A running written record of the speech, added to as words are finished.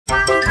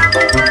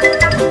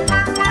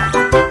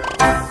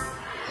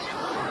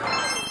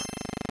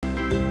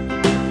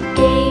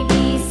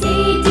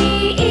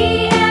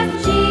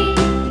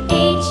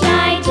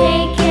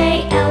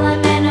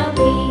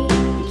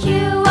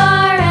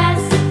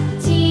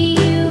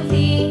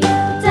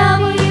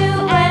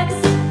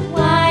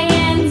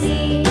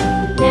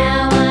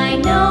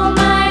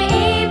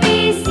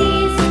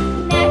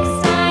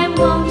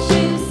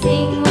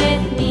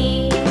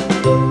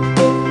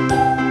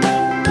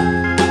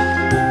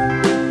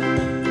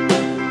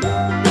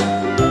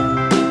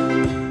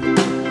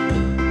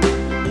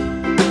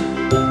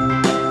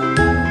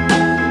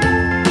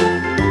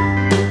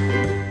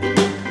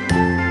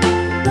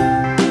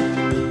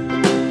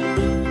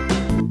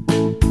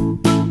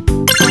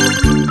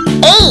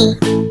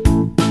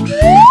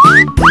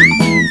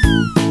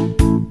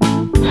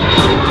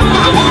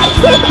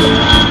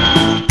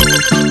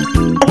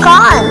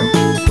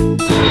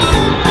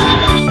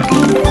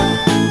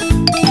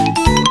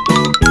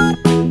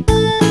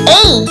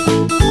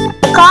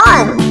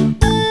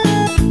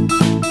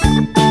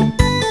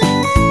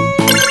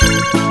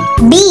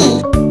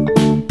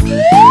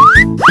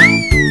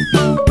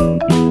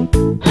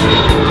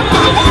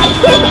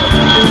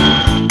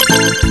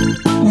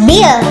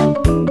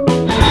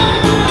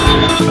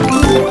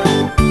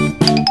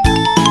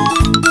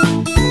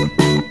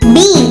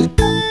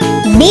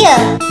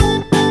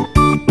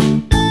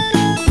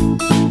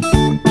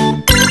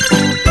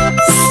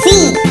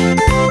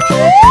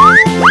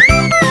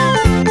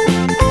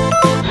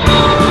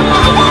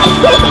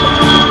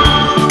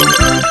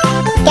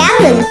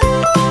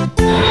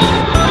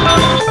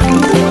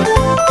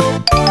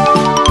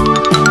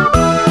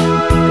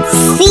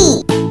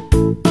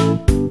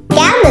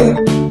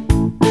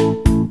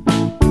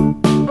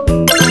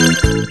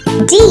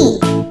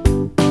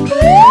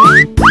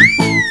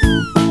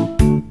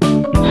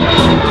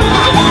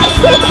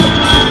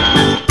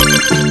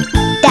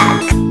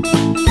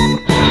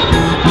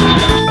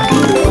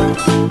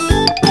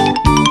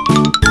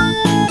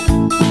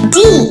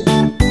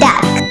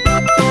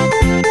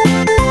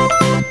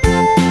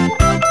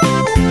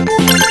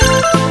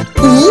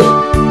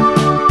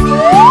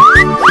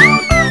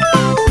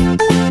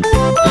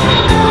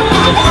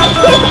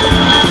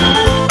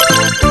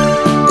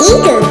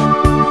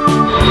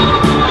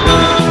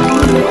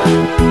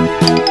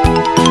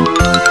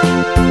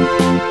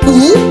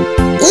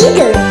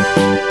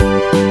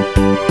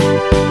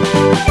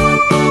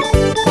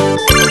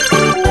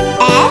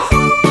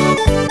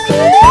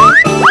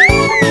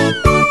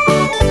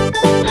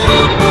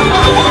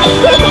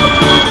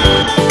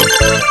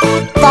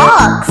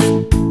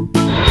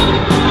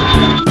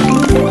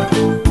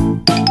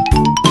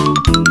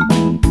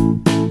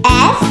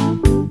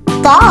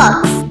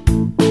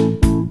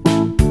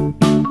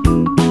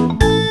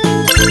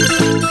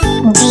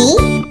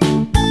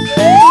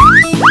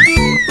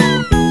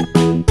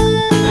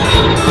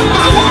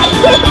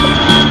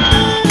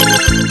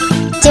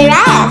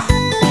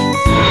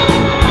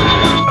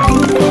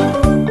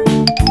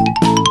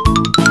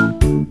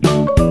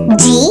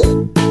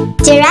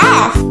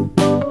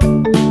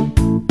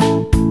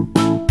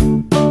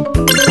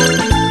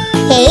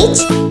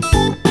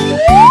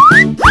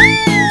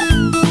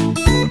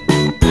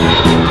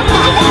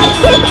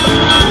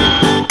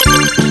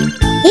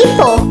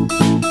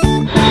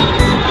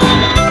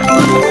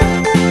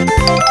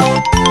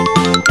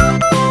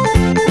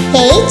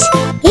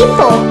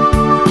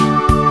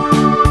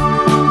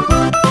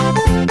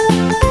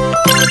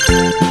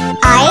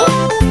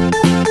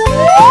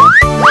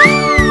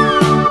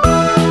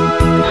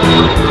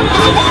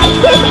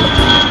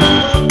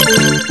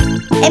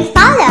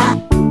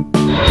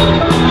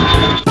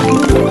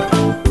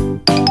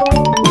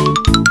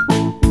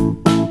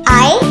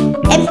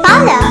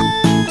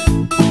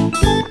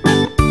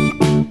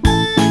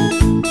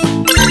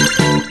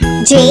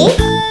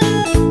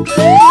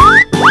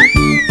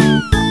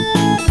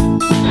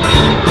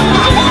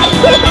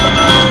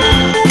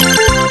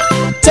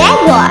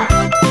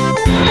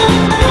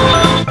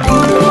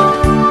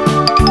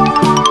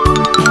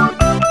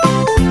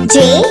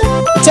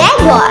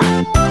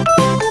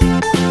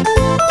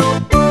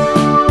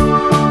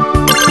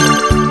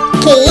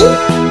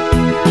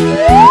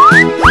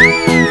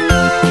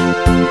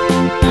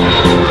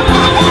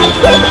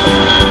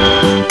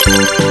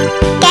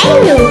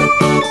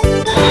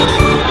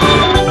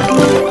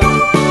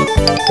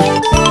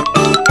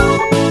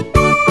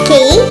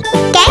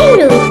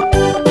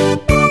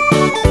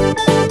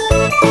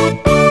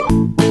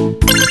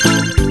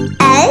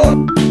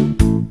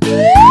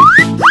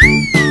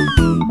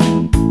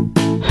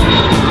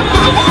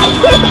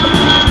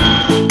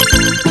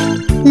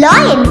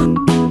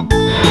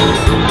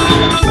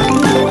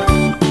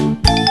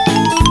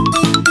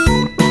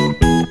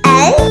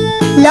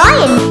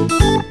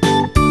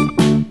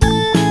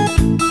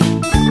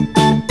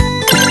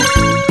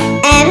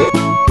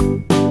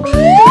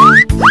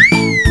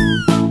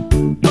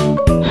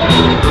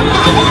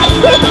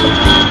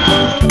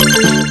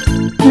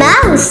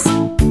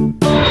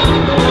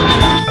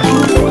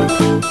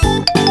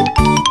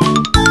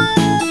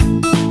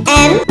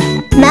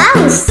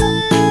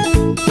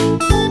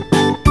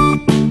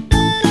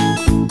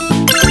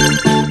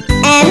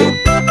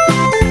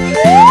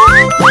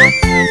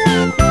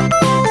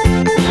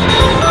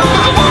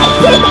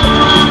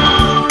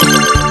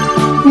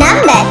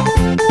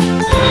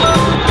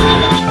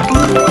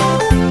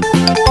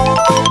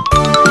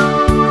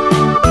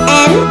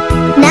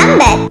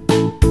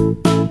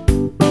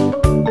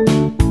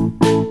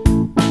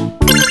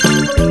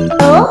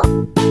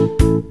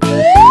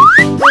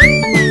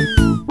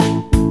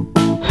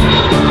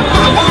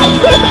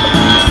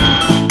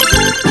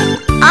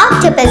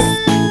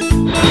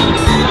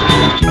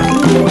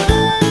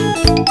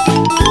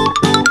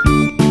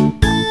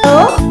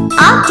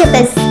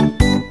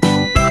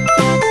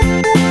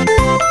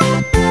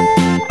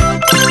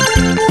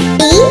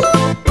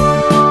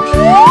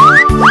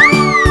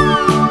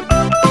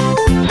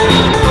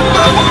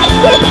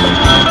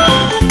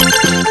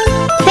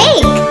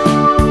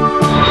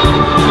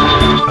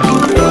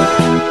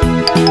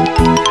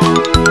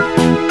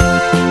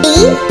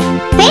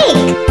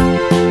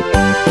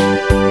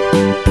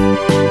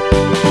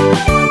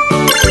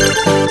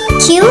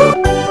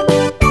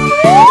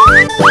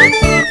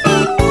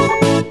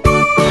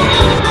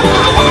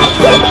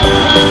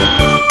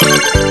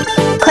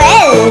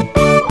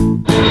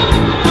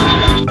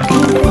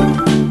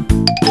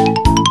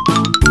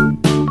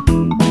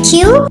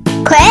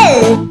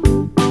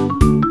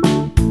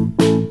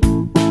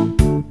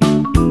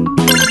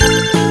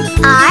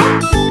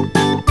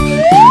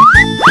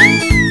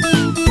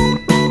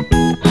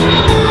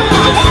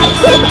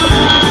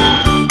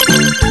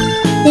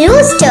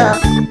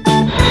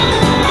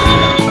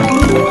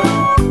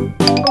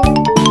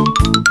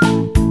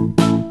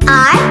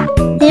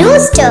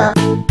Rooster.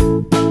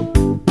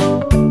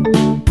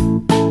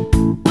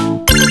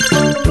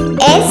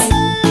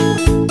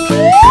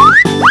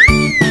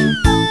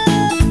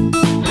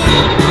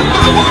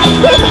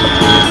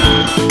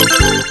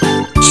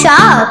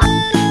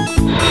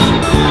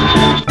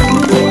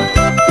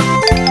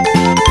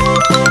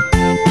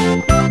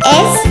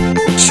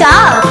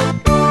 Shark.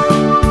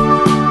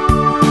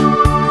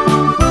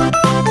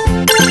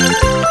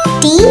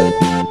 T.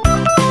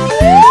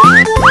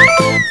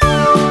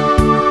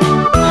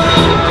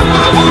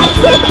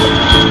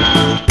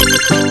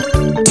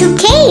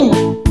 Toucan.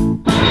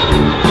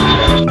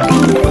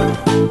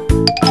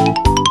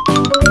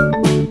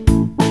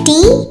 T.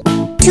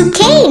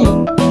 Toucan.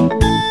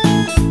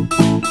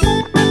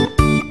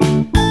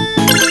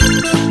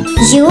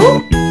 U.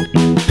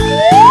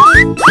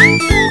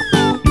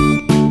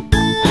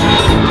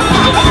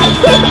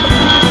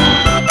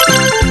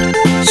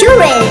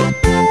 Urine.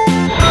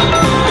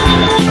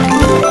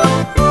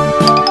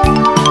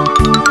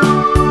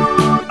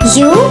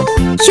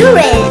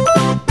 Urine.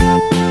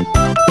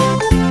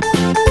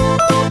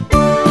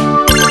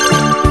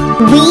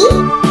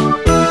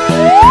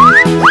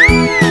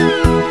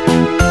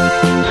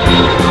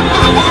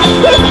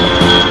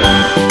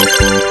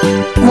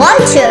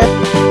 Vulture.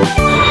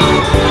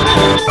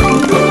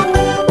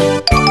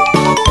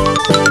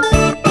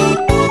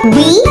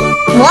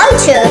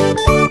 Vulture.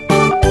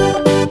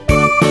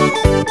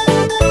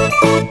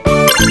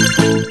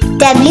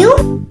 W.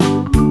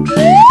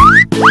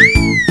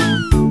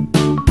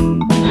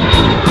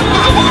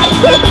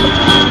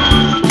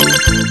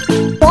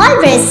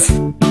 Walrus.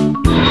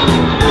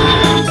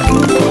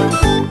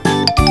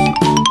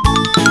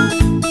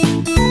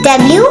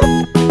 W.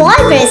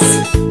 Walrus.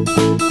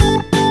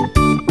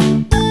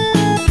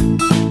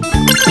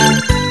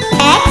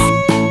 X.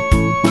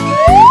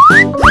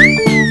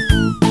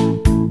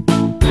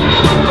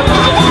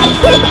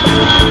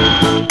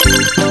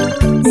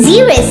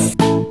 Xerus.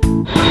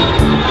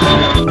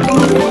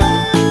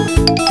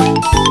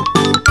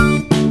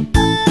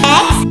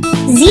 X.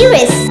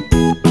 Xerus.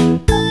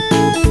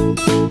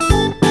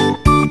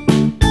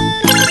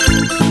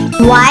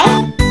 Y.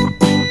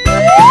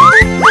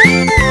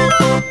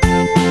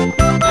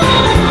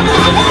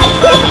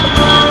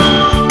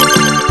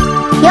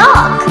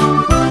 York.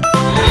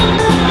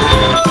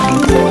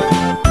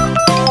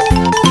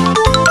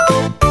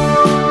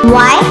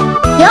 Y.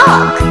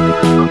 York.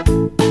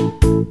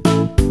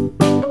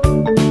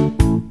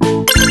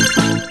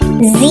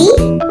 Z.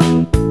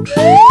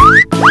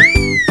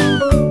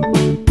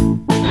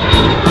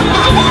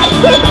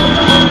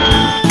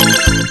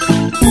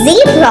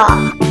 Zebra.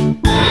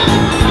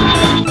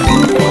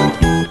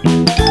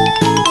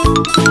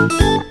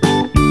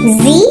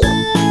 Z.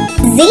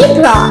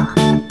 Zebra.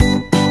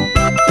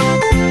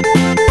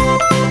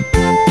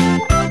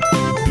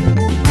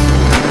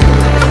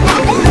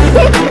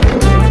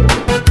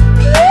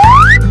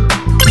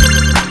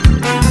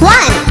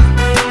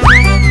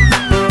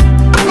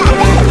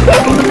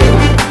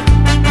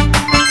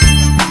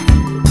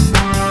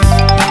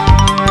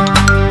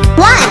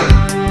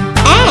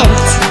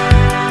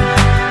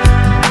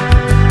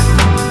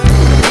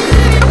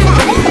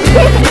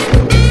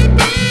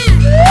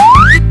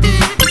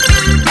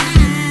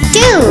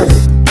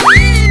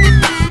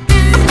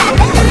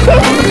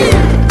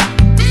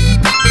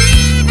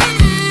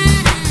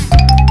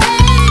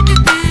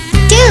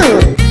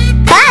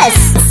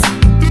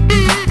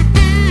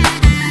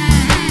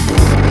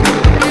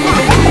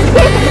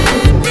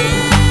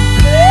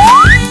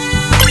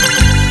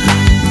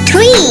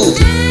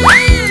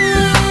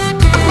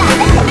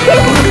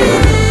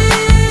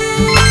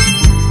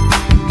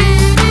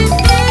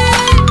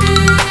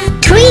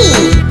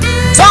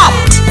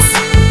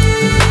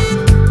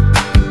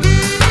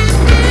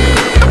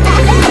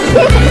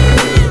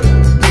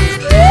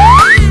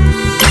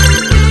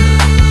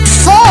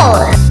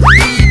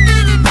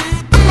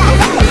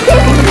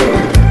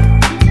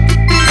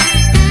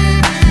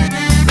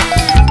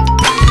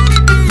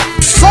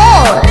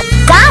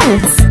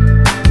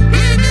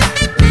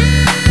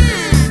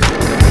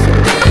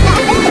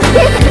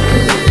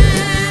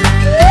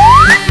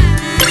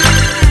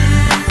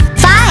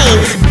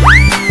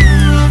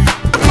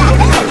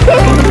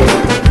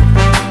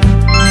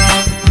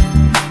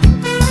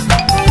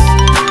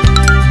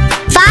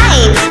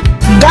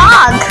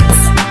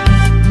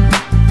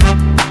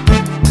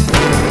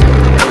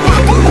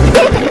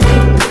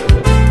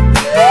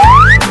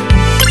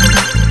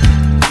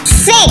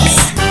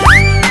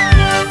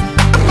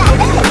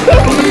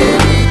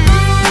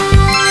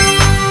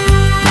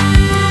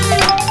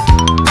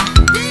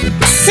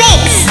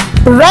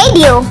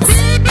 Radio.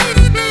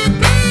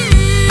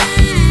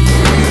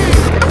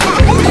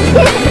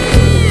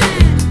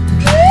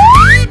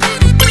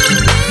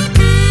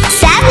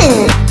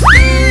 7.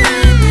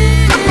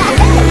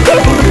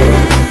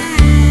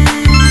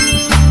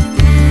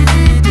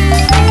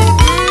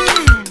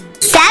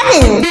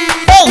 7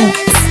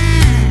 pigs.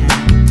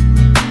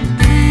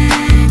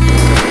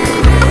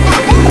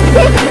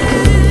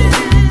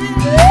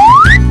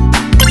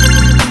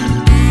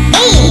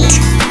 8.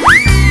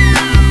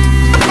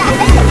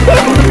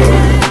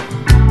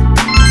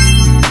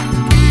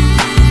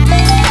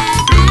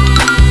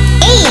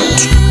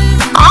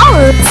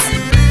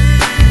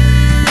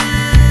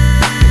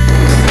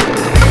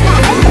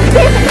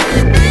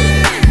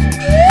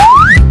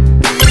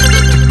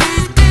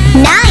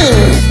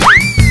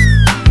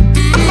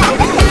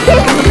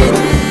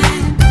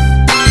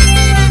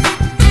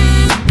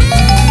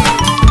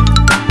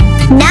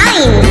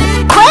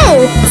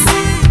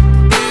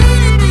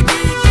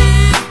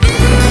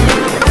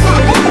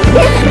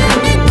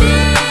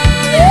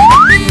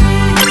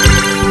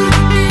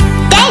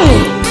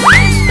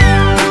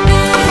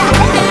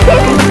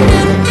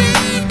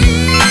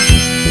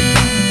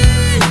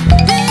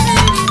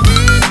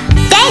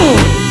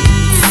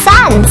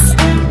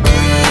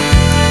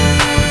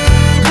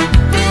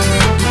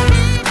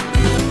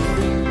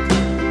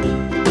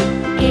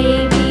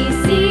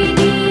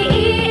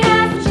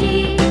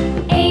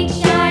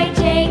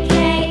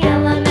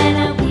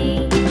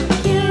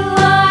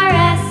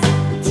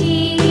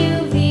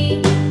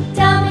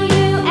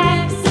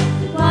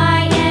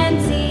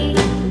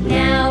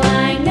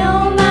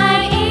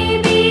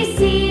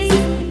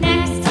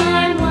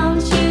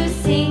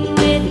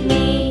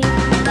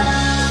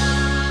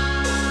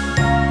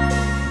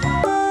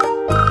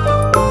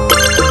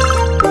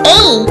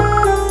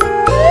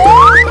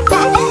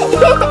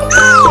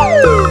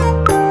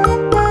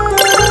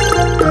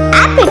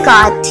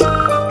 apricot.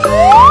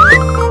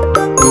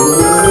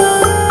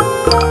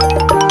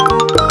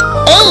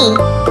 A.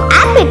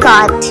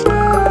 Apricot.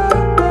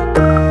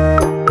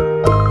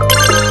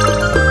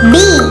 B.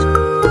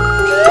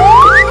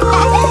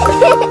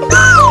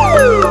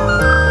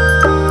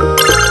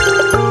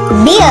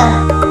 Beer.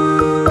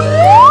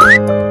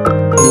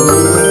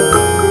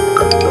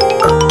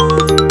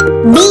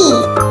 B.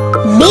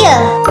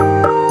 Beer.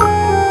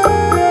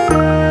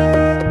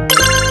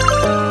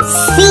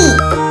 C.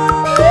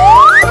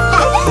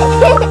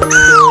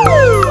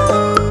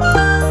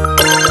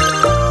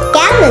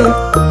 Camel.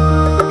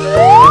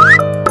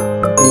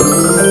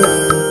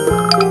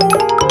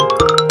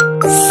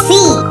 C.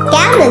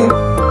 Camel.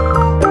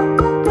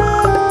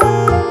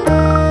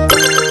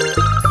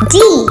 D.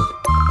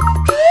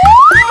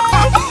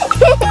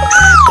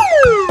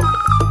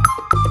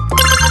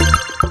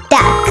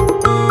 Duck.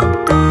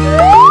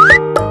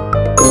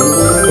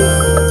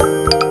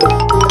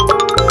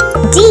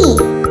 D.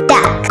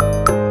 Duck.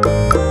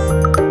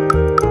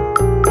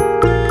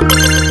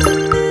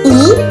 E.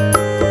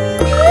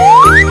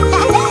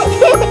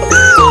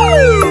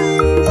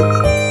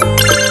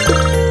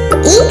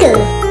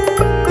 Eagle.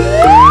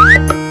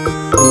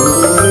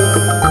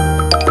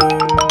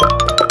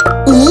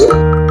 E.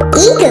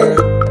 Eagle.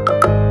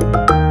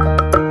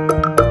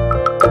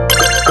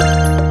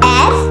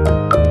 F.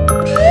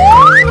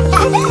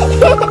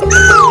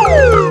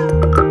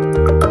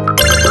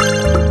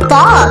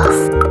 Fox.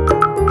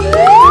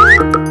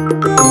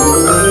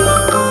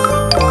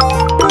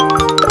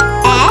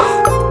 F.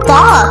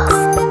 Fox.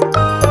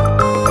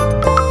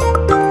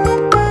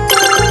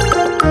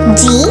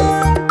 G.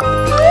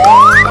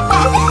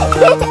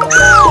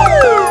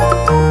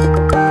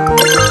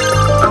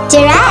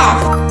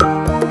 Giraffe.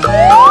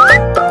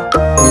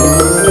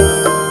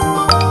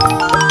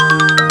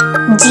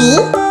 G.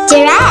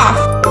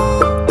 Giraffe.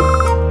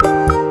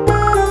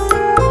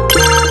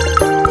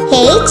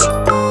 H.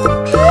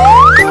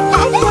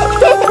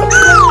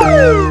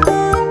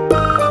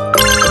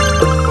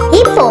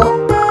 Hippo.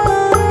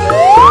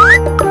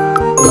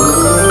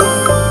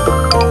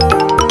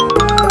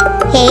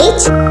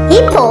 H.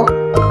 Hippo.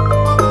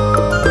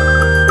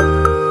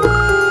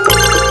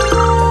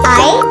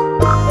 I.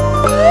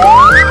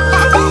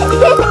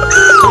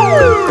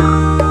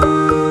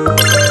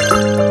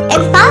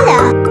 Impala.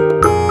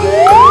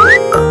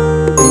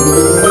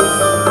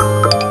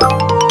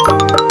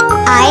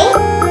 I.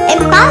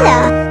 Impala.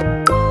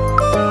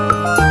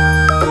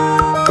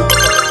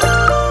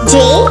 J.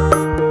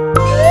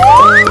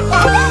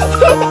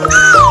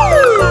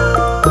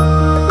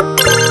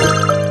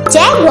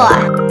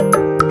 Jaguar.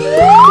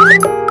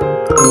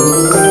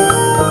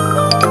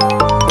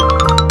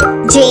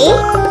 J.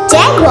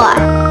 Jaguar.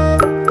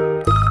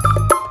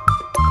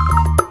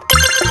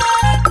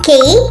 K.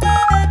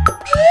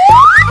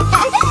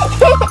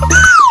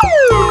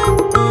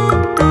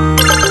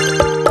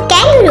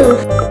 Kangaroo.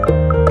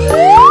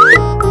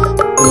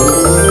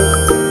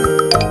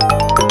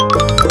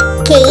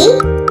 K.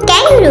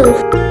 Kangaroo.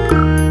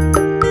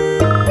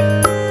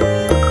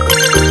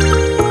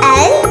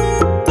 L.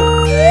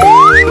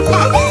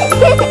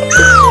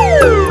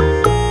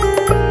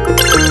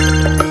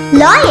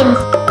 Lion.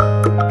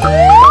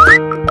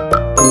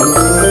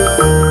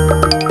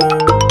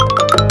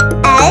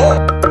 L.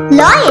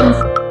 Lion.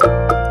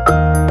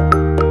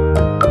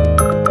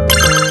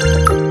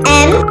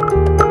 M.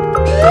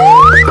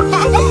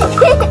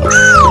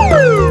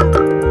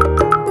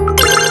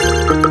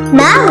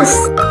 Mouse.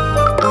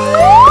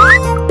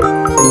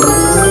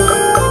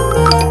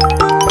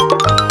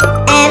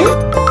 M.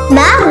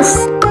 Mouse.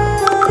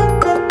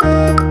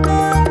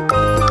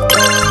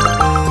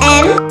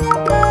 M.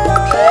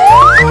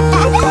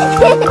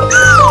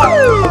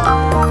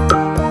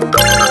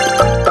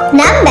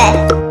 Number.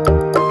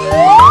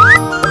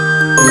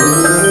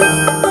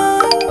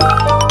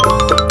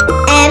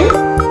 M.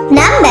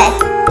 Number.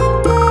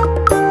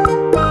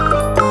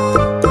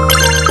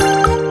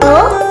 O.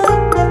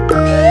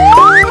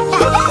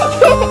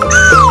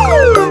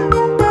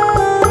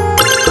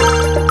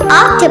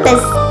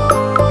 Octopus.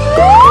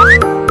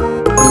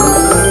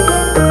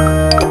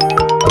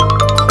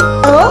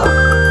 O.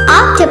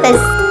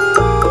 Octopus.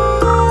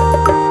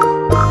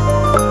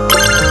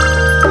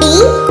 P.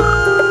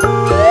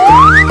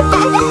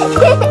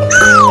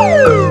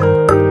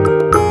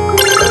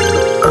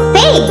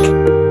 Pig.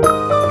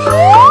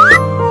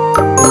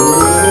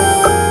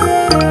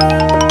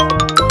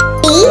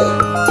 E.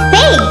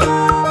 Pig.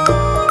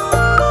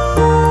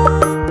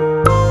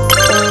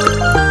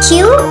 Q.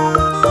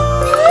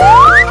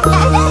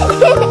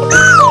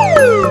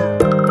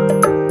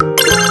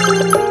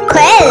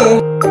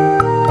 Quail.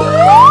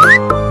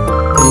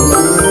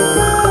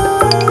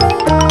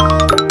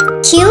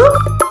 Q.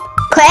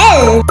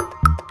 Quail.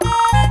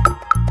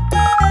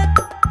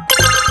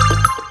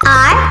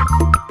 R.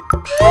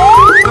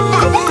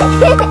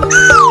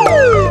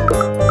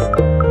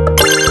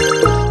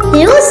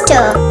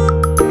 Rooster.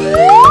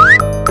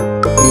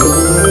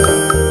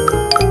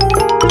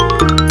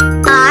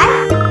 R.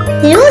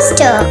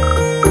 Rooster.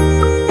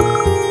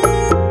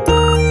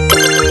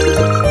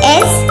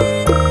 S.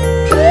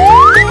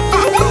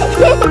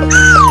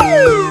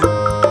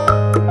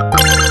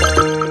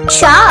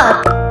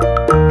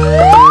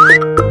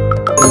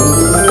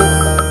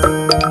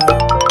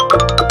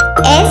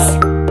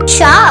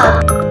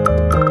 Shark.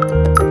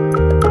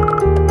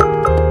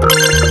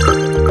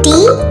 T.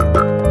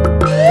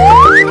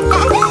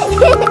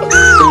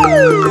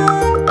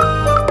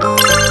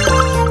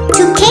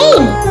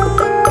 Toucan.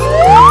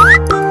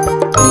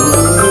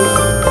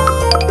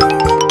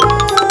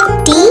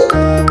 T.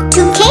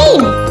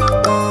 Toucan.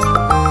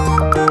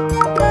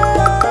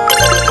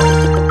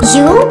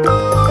 U.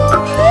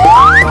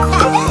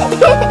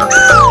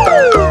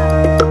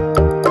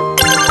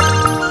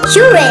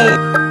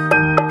 Ural.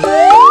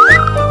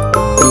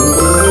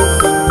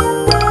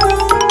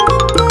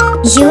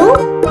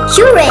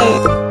 Ural.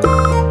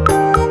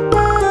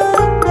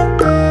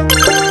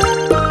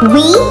 V.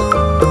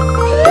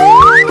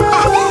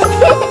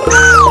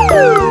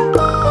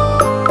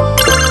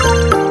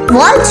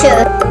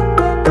 Vulture.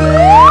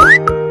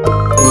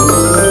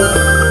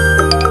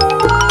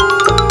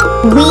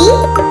 V.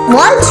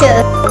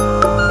 Vulture.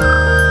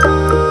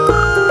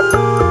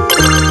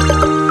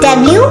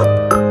 W.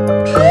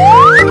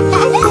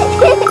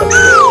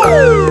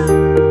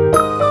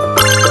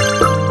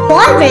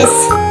 Walrus.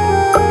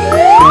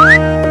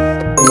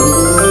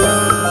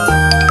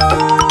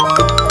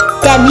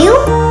 W.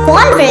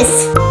 Walrus.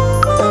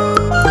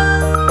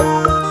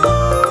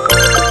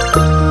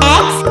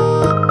 X.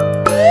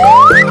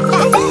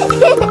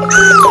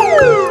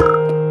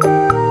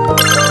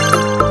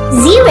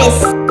 Xerus.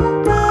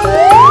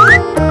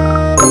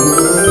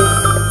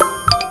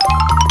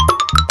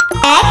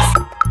 X.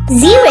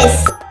 Xerus.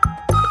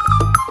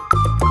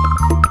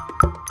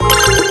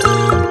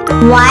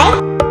 Y.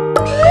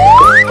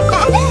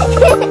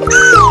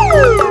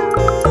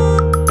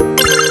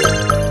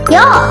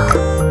 York.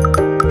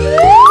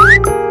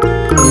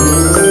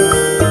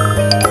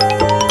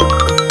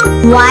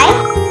 Y.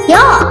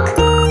 York.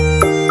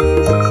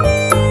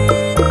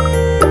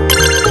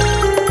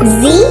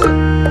 Z.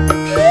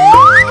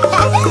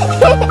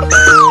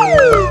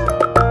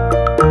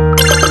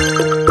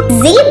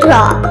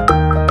 Zebra.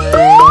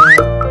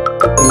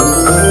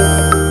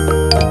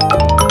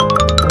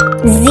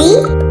 Z.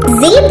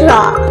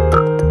 Zebra.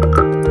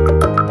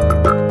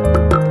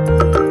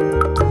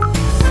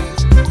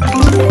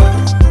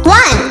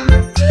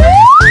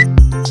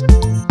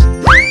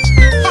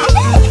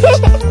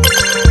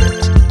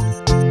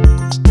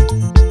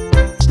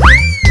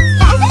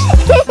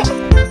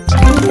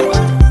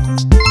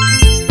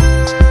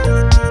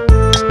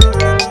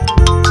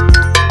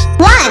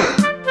 One.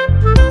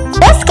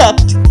 Biscuit.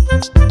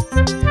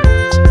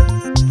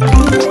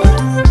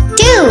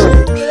 Two.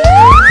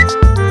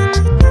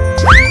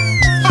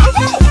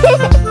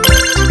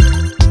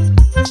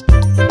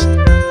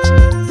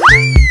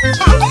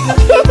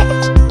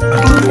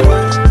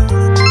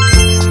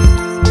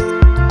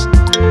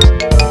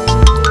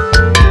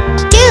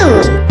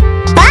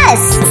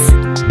 Bus.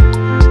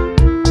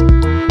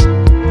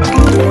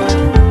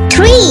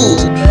 Three.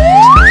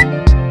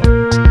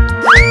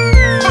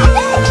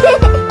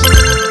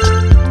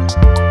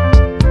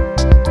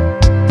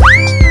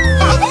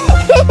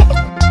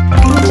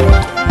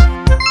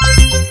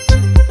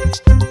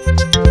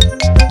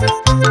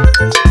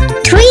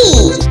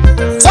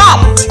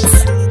 Jet.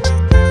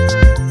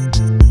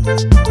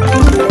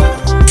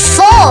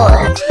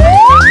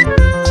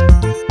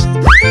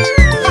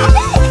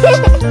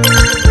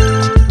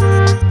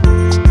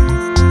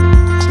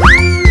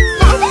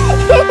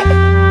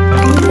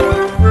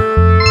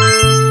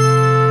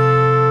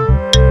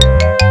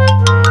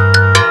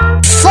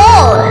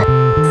 Four.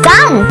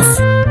 Guns.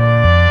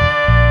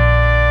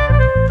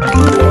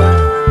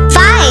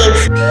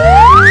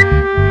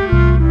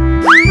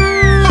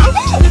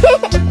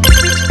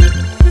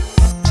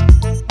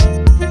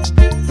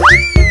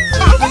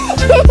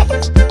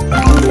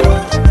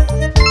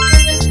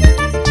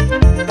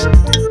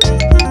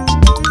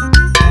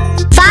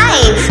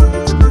 Five.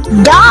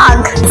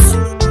 Dogs.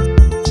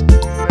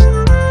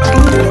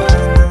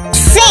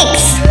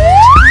 Six.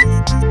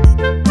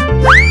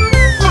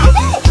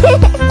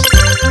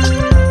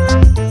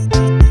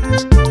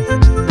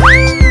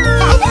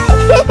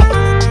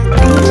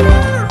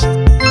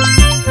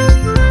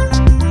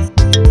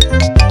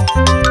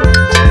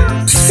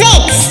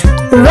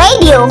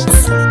 Radios.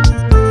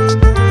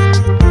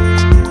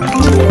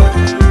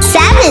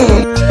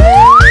 Seven.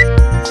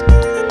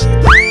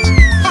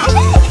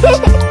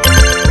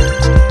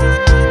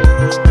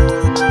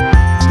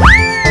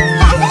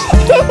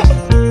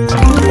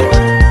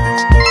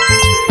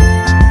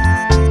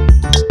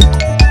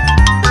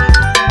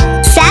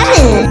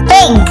 Seven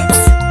pigs.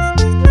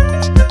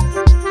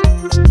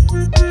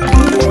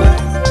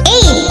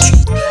 Eight.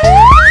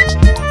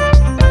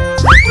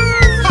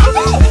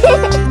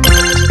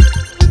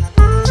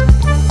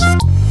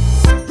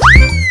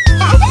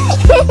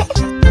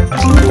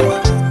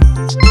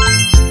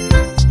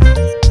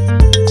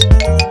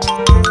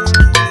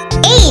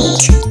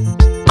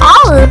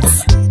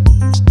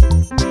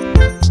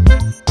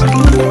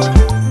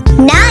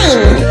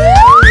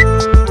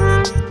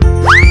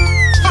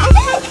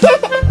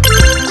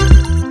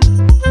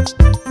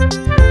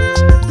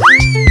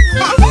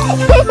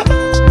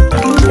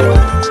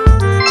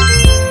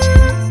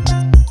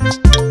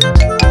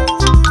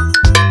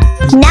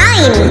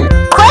 9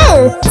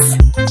 quilts.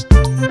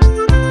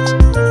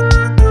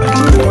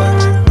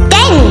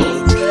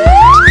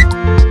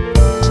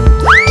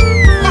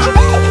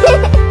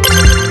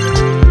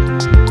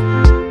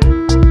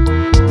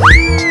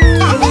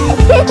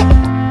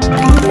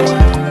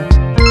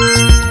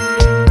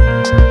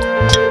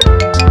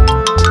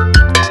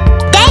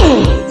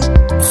 10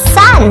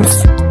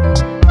 suns.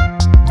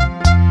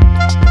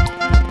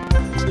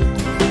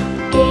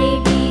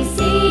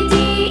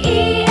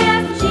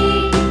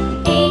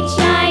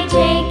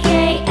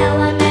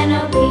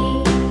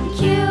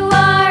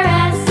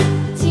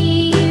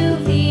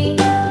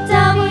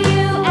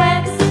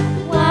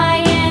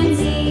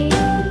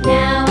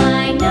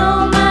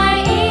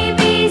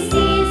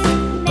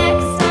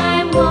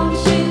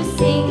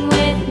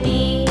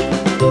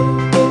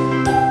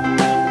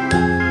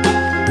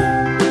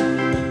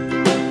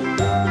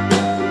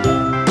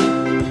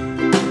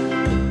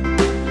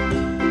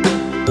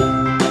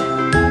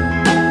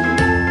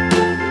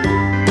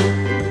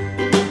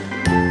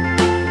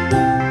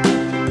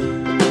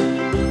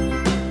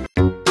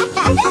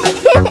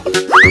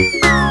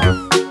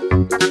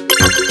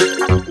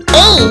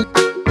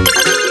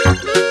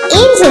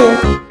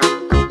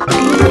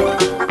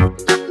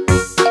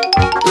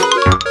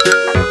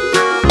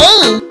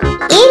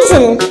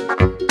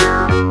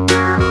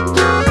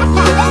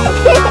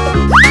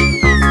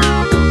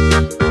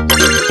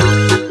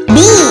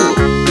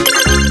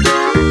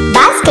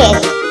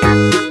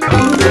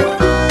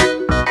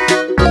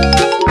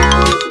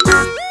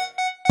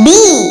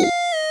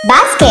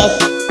 Basket.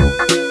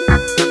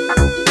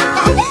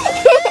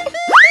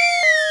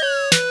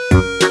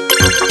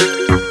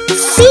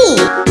 C.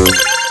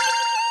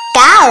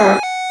 Cow.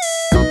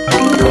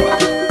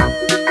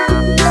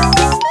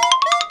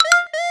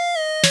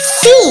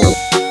 C.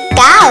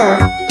 Cow.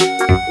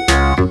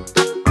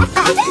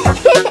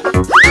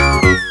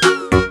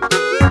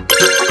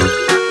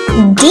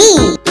 D.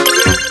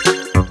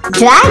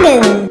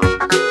 Dragon.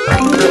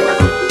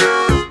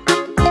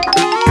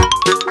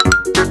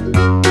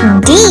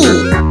 D.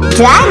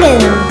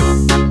 Dragon.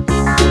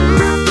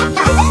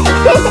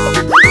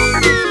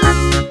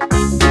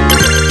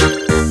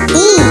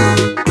 E.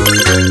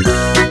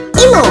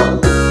 Emo.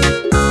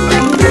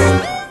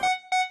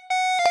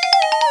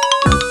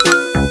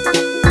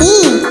 E.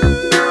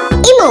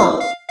 Emo.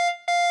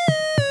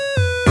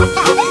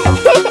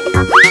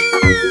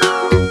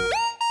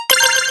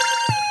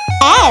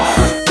 F.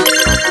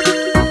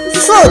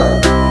 Foot.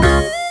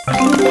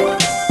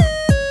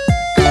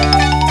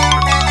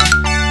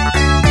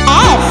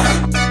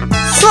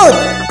 Foot.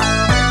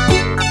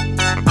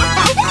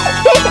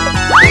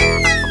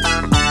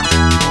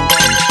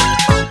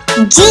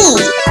 G.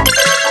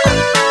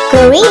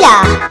 Gorilla.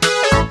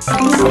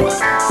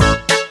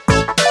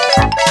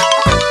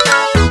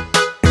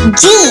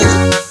 G.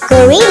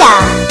 Gorilla.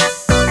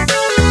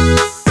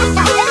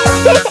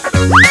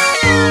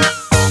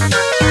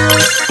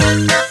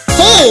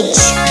 H.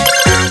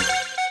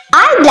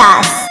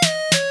 Eyeglass.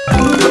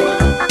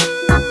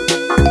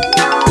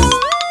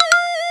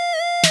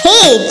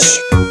 H.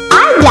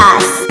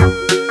 Eyeglass.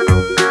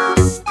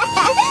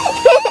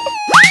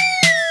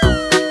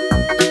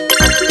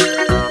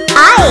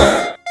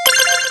 I.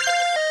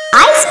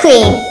 Ice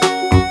cream.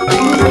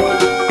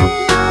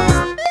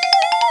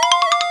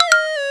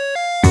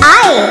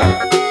 I.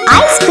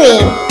 Ice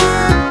cream.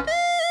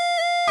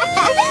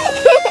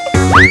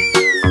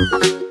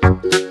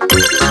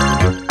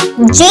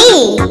 J.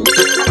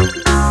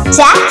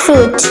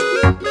 Jackfruit.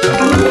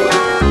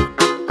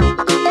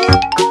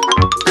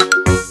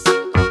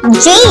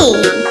 J.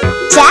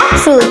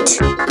 Jackfruit.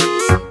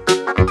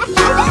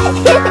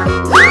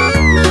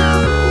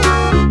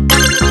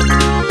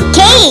 K.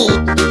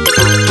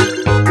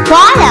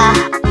 Koala.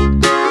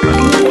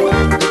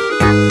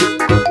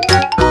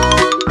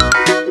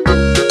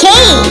 K.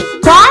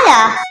 Koala.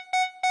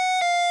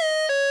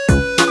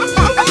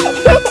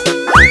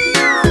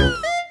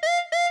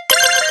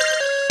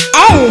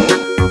 L.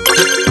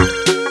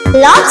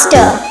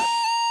 Lobster.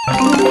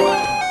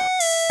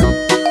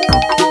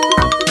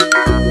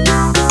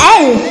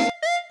 L.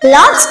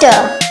 Lobster.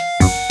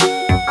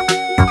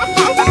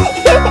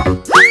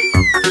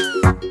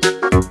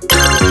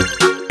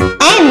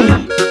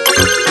 M.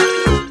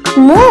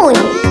 Moon.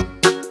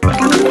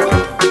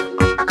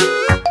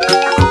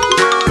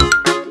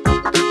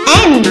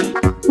 M.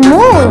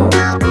 Moon.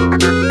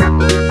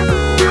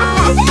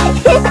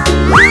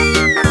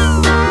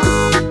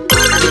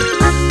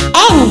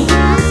 N.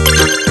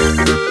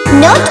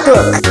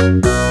 Notebook.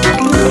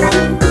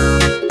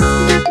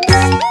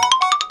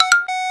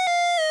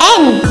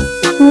 N.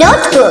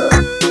 Notebook.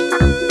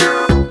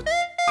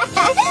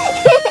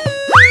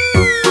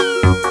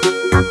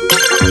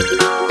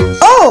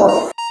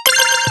 O.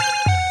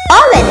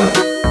 Oven.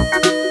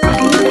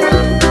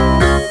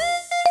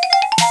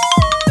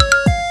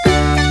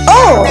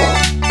 O.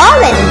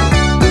 Oven.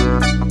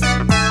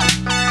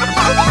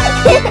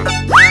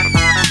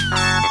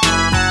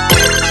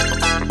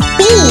 P.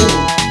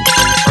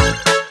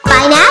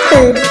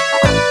 Pineapple.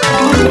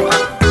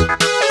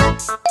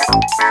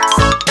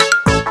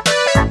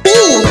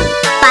 P.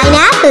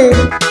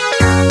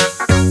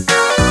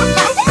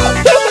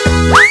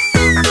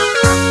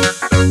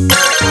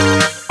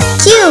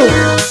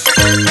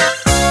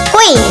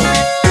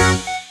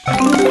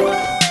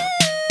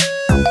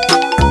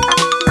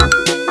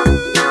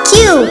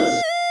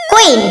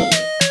 9.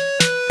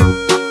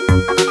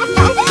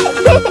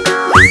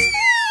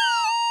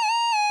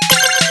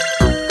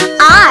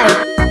 R.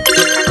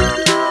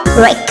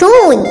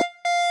 Raccoon.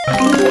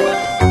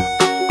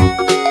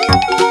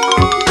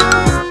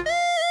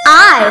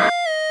 R.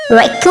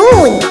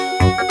 Raccoon.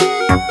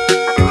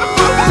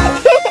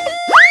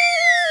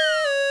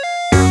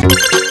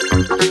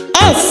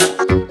 S.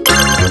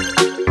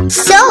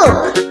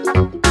 Soap.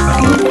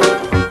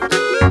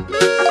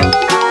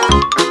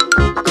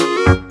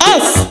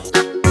 S.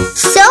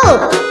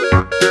 Soap.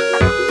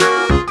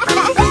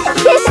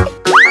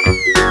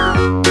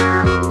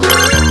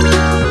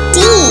 T.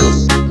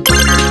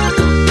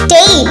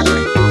 Tape.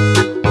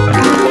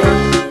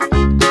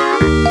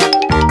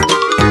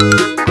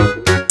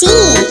 T.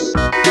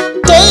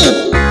 Tape.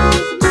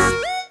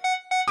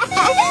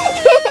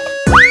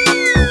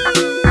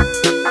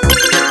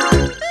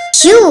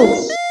 U.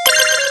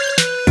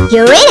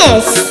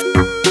 Uranus.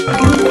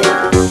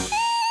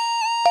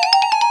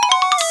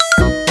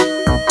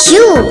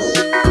 U.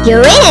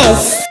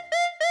 Uranus.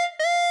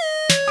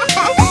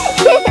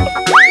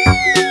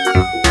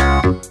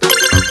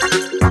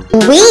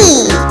 V.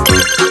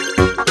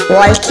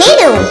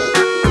 Volcano.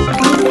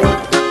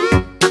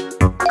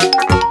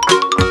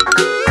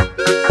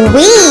 V.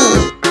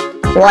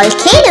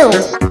 Volcano.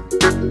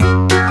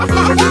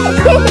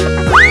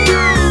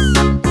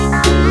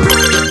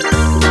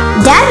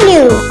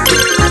 W.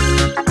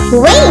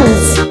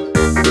 Wings.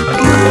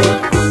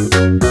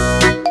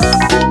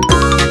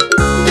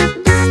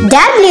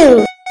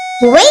 W.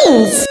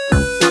 Wings.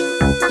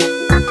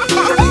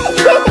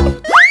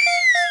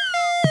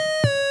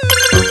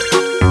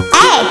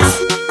 X.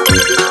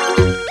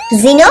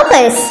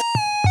 Xenopus.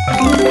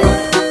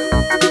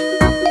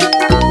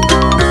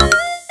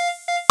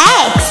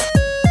 X.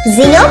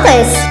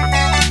 Xenopus.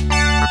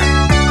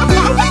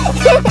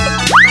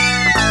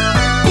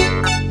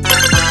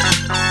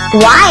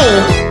 Y.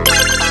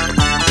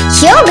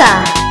 Yoga.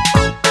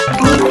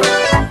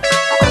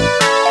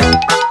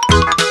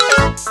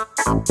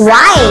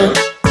 Y.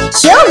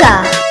 Yoga.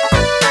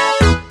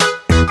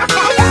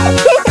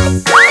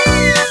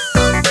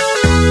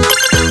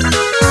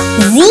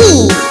 Z.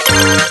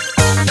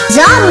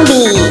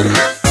 Zombie.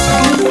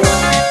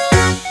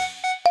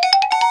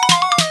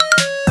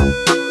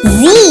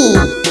 Z.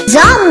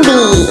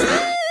 Zombie.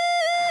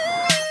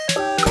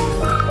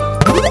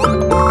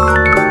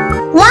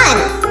 1.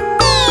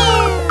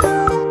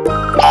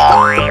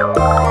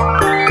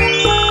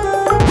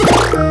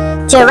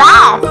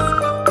 Giraffe.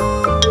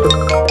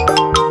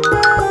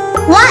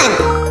 1.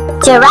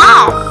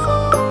 Giraffe.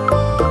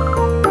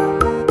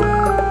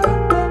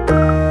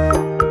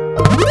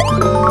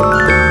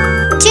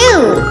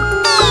 2.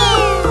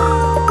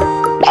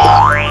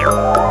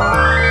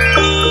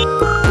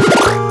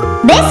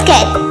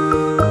 Biscuit.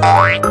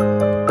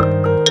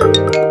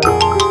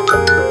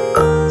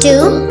 2.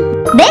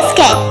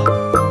 Biscuit.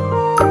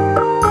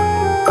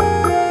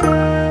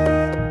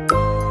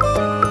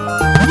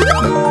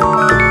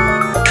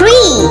 3.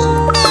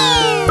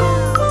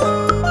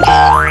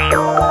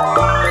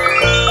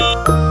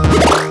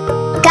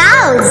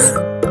 Cows.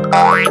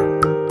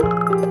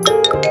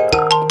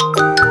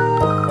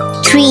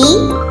 3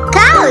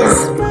 cows.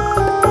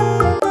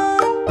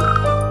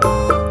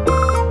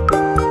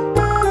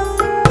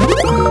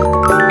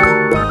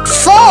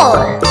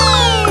 4.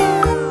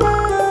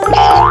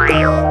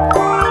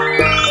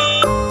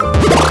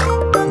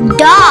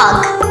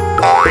 Dog.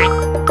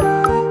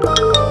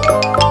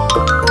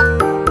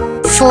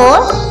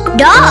 4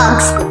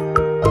 dogs.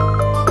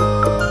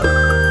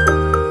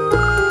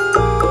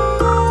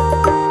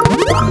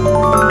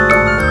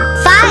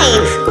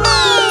 5.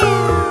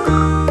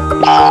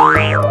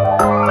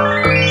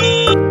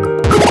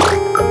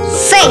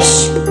 Fish.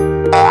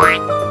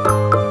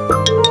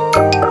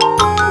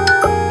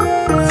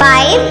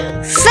 5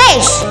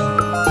 fish.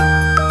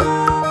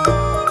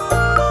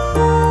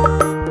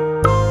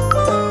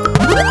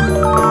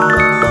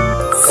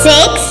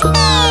 6.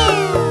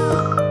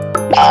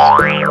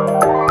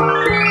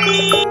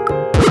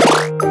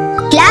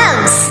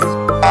 Gloves.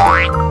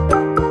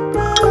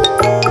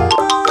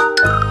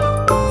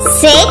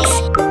 6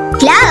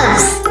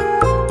 gloves.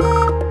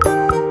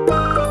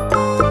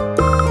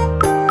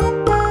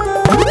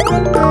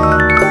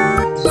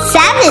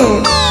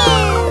 7.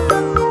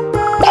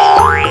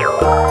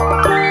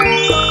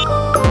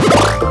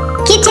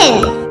 Kitten.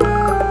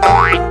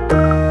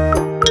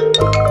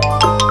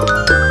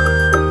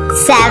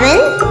 7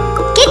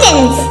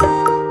 kittens.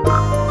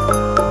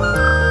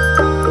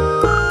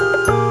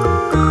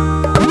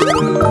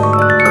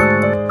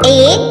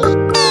 8.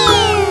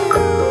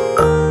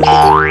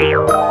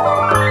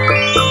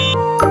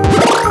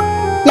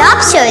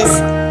 Lobsters.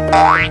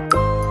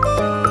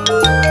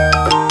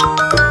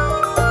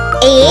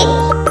 8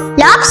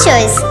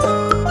 lobsters.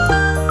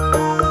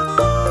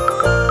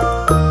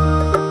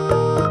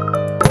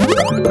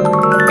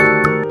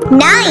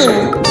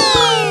 9.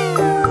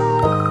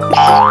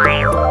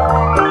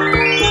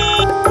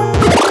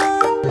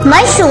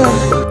 Mushroom.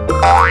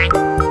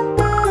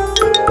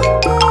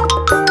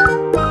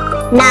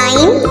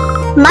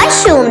 9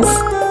 Mushrooms.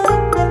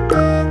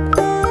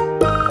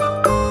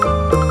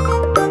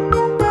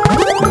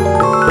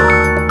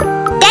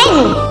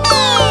 10.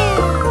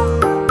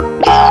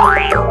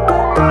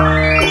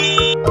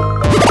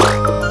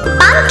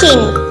 Pumpkin.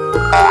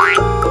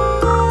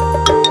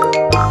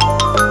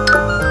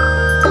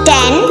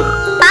 10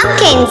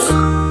 pumpkins.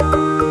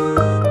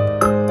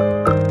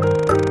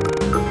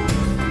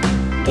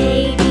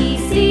 A, B,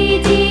 C,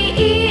 D,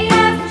 E,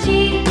 F, G,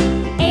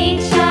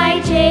 H,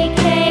 I, J,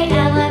 K,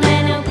 L, M,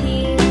 N, O,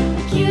 P,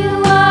 Q,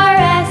 R,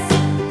 S,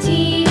 T,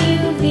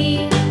 U, V,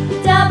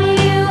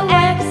 W,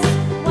 X,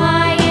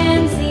 Y,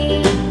 and Z.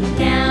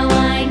 Now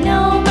I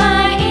know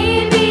my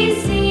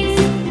ABCs.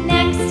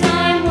 Next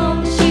time,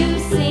 won't you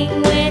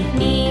sing with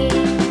me?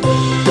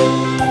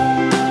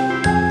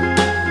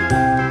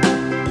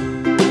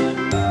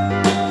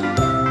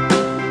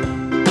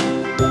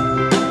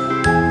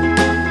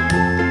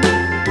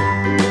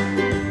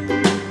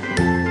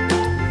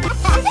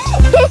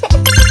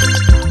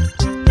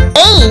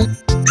 A.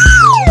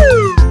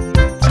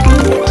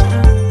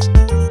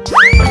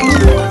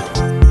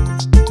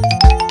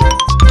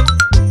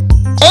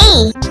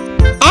 A.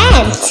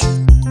 Ant.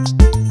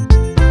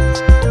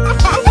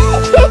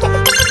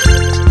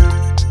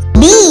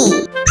 B.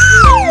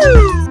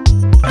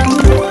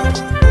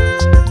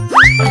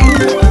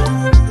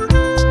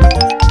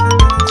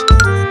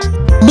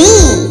 B.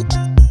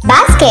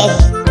 Basket.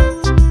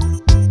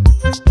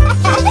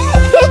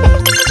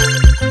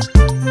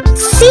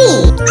 C.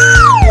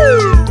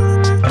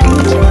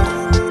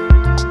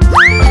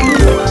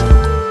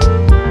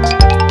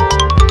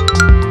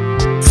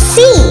 C.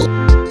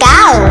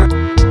 Cow.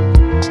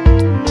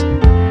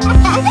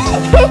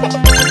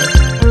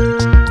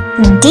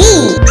 D.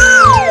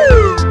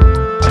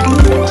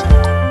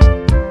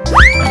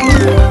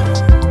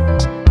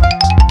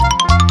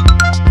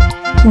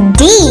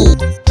 D.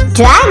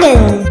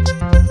 Dragon.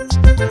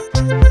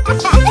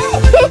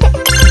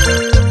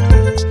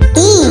 E.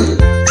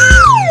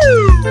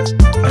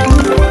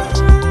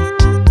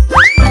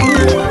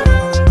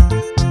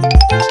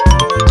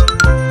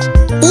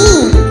 E.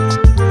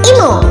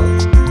 Emo.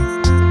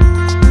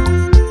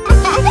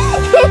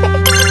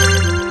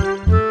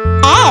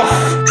 F.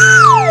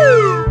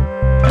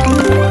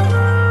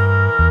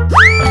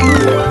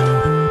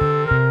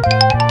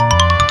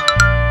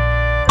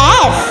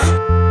 F.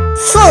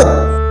 Foot.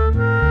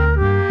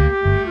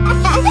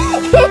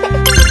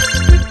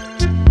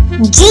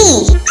 G.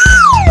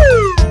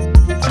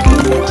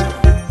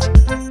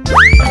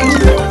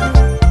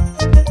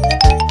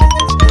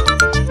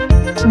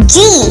 G.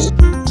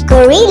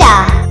 Gorilla.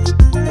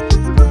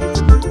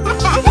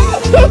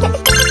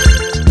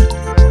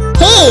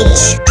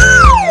 H.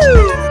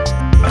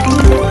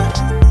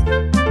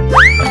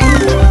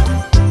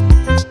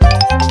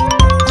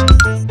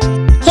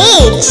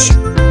 H.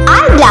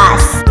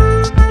 Hourglass.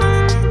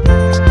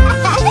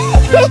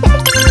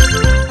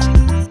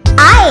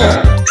 I.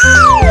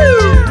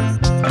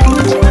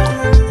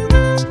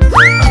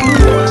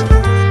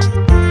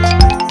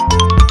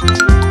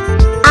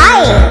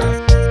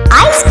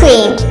 Ice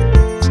cream.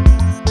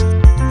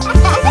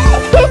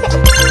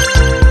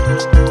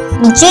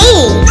 J.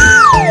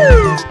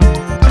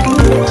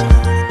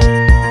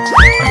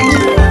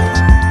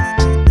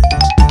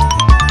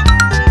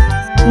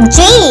 J.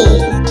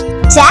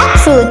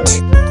 Jackfruit.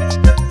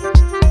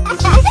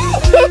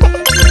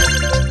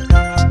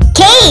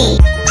 K.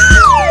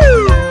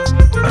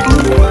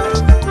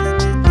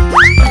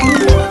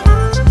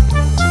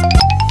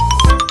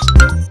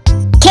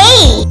 K.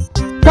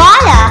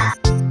 Koala.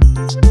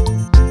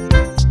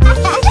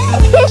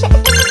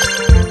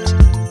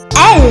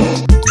 L.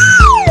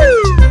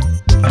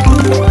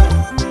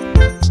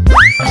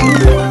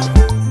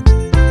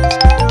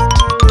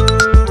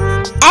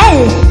 L.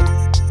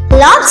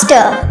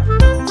 Lobster.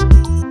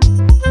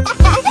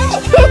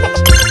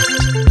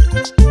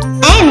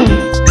 M.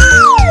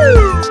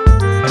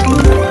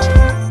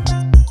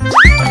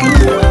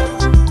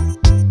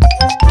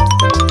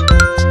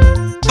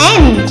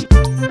 M.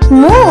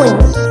 Moon.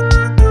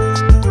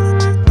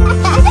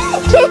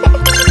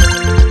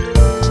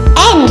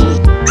 N.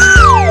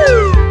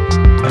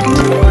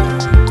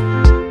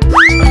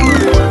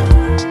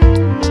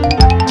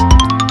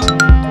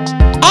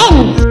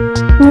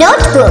 N.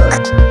 Notebook.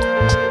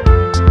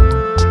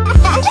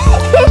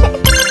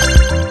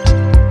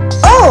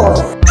 O.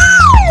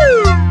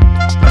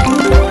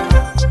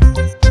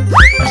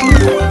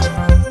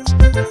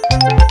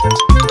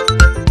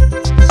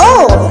 O.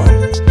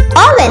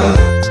 Oven.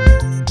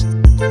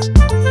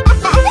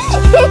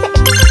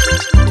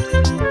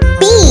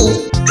 P.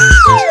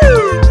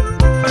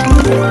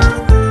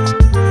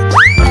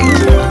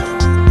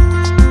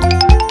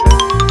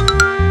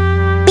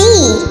 P.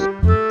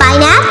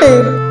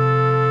 Pineapple.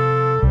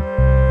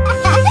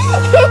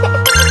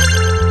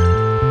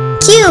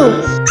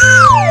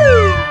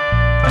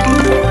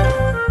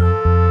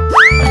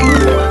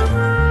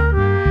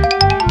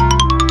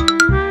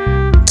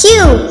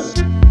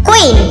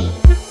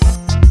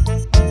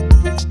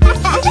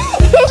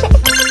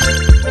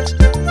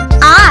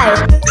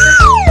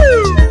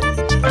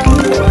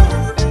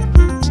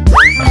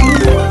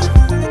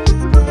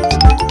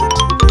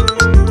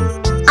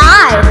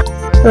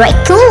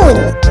 Raccoon.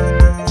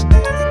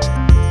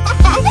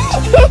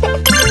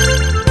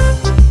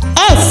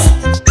 S.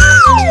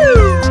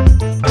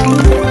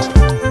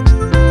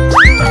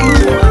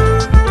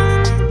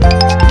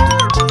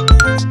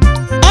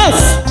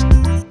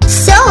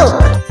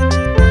 Soap.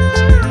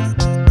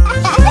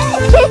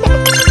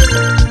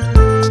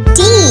 T.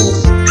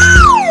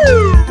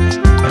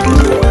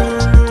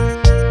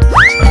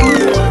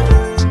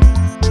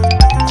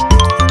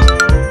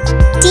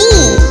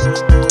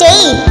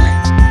 Tape.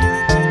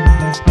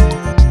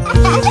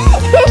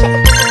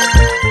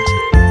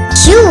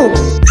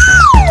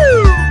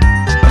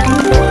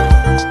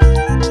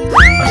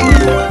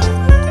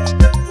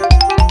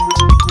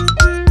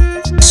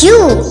 Q.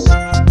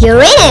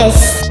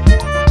 Uranus.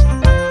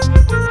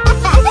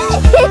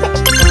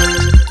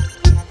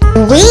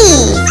 V.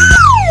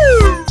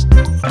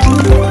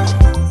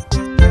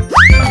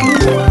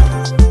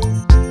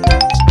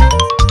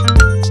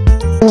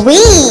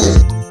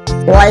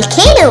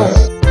 Volcano.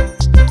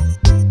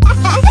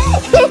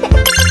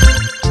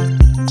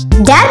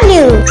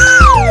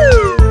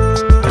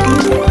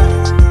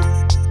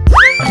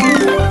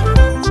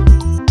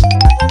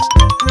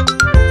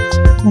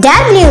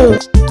 W.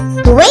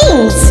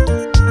 Wings.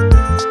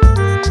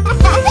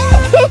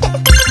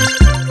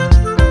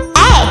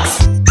 X.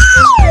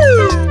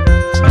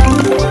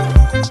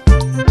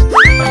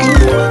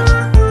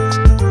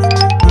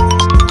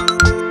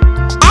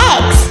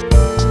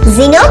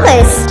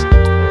 Xenopus.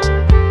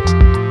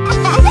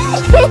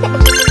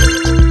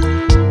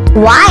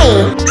 Y.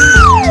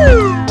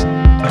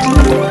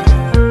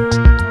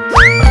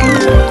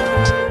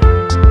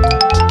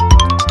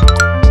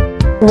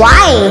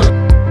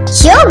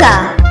 Yoga.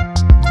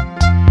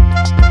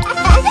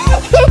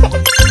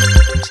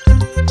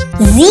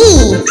 Z.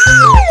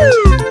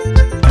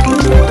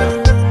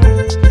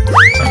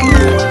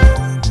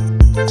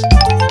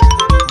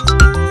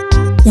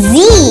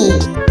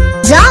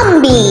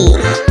 Zombie.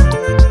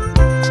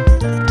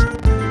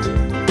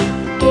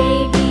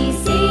 A, B,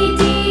 C, D,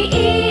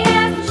 E,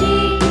 F, G,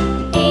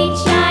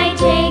 H, I,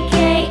 J, K,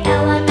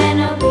 L, M, N,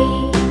 O, P,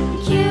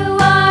 Q,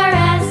 R,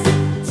 S,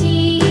 T,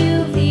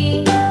 U, V,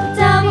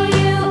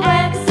 W,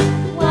 X,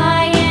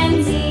 Y, and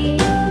Z.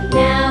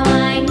 Now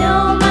I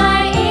know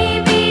my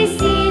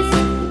ABCs.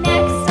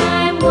 Next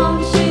time,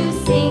 won't you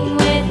sing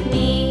with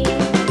me?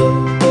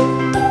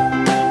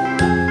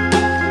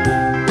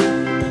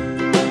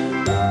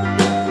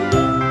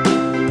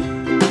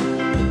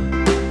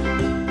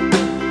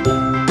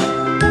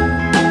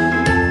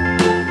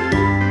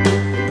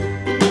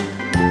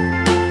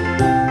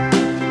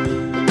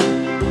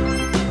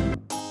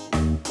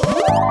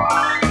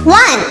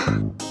 One.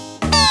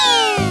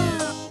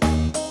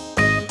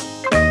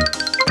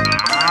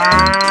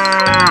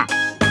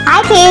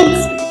 Hi kids.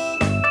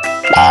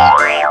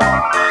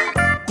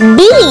 B.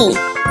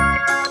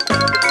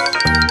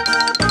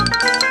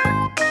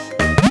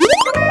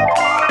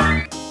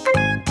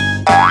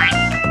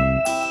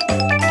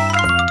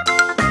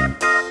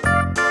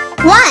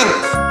 One.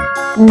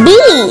 B.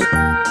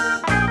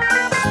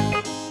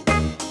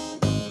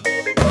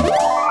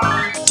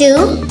 Two.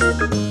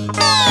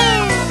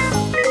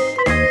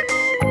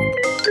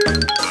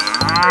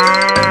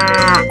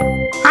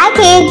 Hi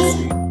kids.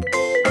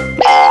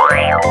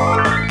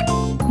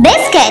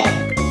 Biscuit.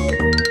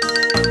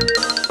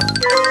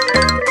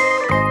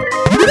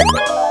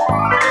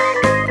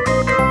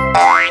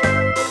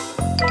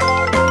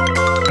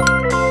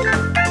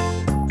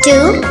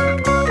 Two.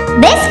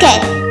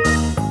 Biscuit.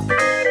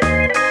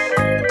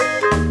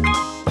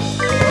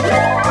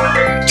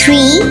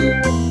 Three.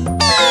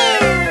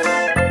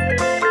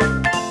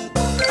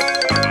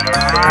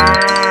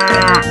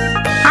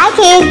 Hi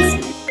kids.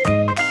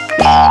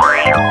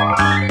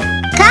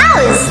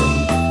 Cows.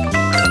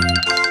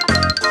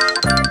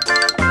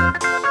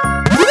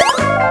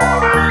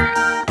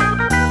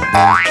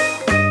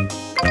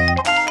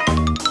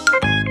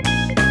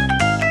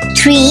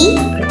 Three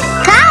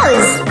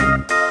cows.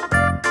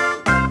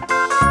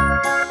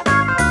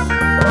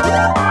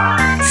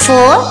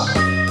 Four.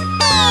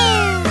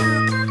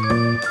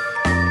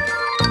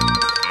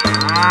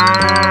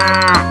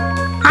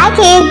 Hi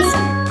kids.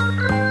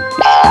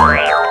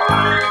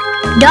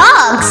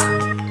 Dogs.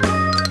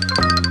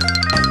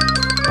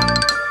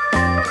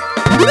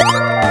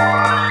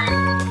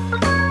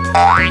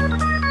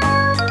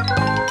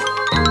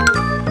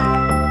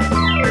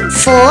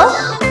 Four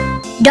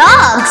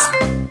dogs.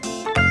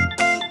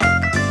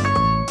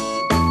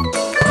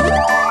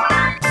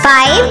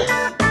 Five.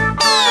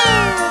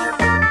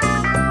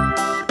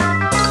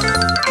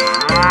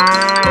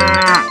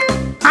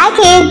 Hi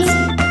kids.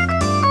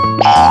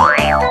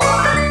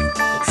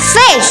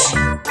 Fish.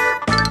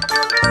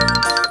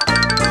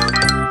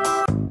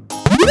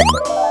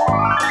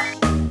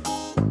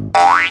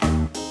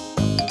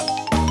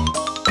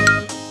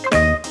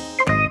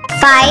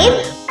 Five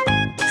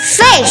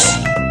fish.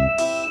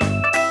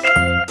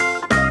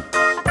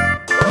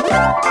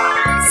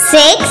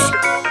 Six.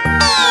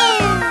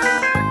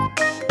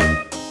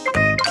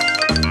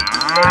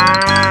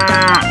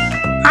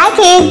 Hi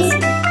kids.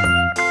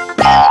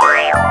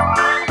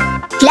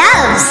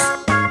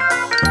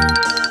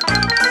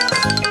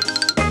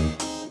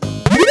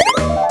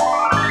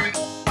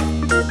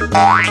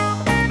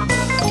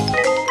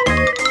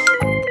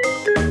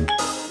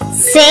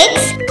 6.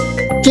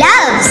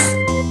 Gloves.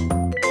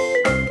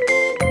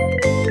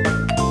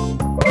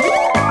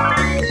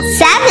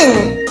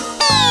 7.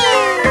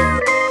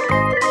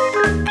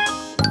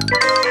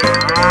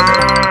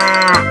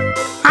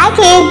 Hi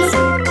kids.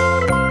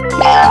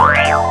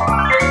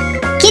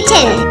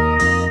 Kitten.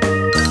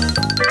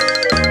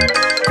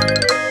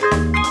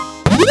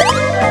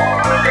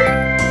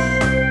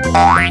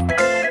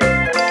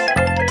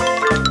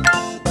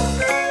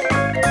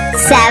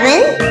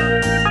 7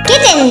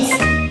 kittens.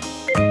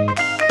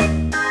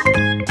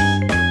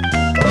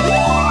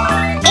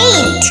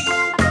 8.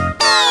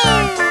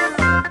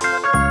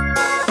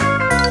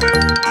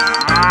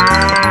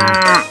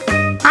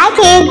 Hi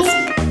kids.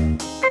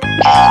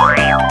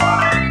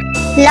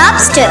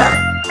 Lobster.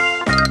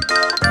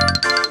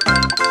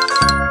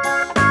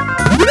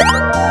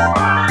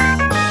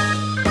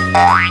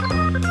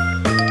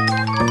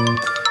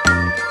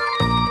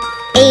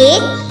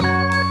 8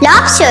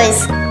 lobsters.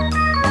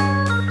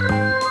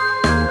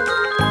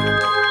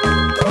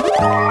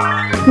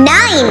 9.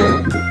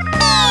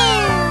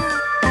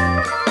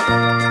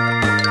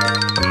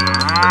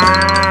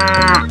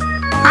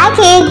 Hi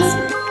kids.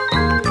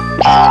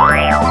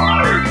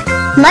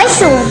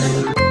 Mushroom.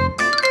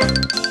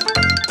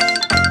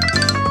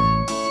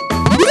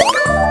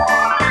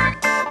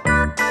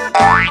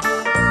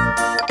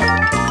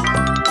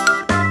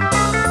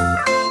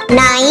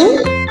 9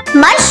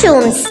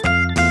 mushrooms.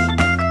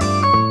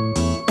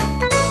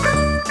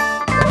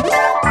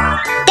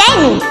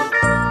 10.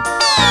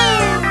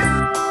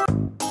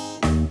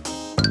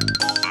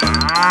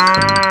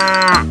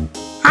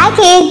 Hi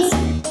kids.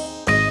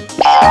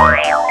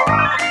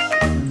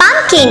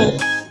 Pumpkin.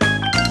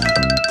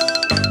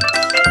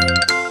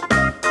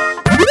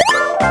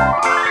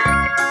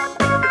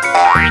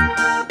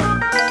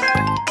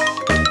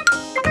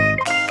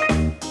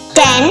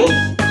 10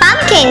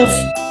 pumpkins.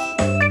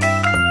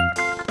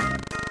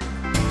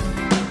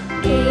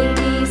 A, B,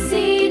 C,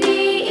 D,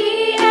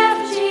 E, F,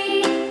 G,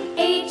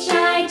 H,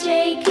 I, J,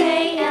 K,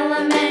 L,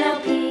 M, N, O,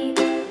 P,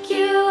 Q,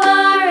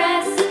 R,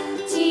 S,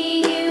 T,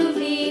 U,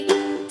 V,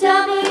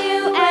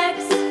 W, X,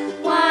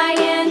 Y,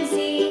 and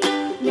Z.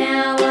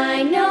 Now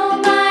I know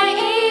my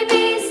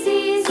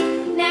ABCs.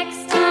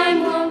 Next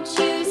time, won't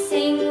you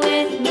sing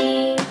with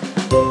me?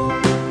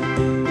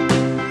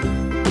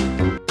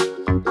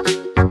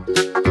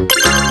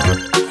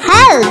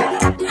 Help!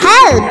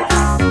 Help!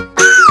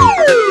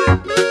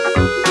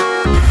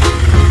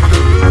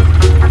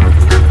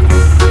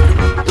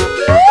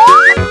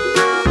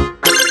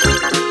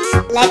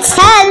 Let's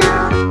help!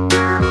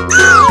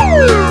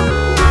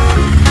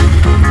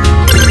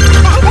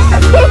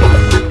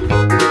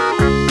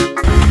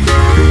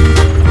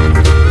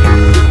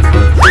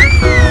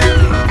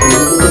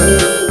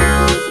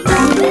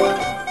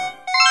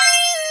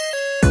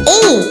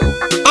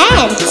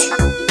 Ant.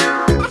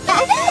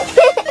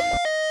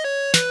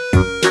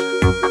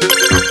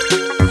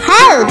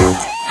 Help!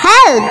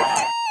 Help!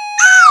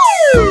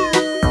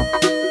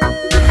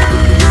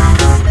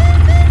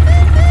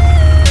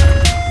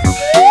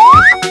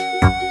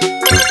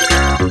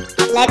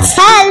 Let's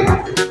help!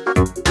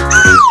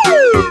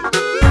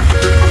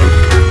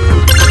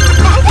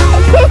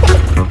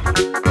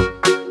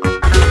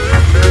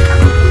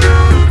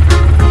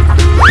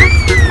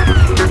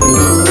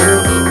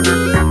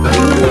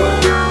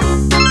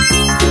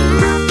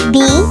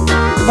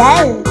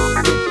 Bell.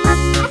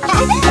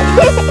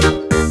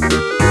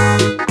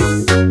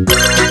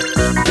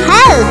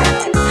 Help!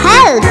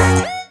 Help!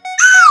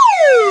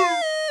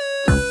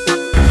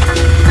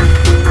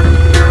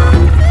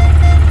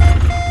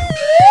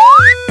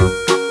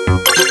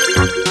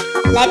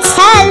 Let's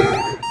help!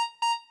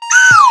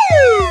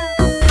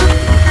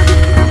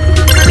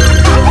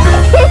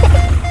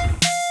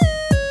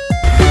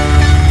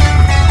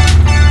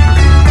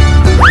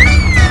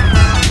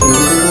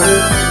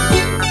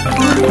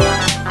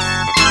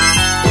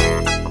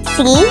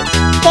 See?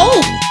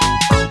 Cake.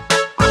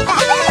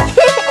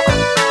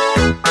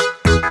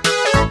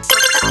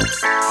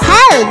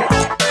 Help!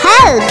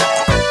 Help!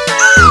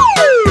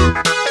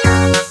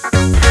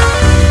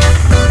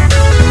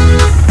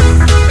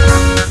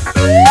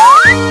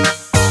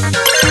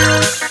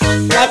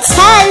 Let's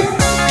help!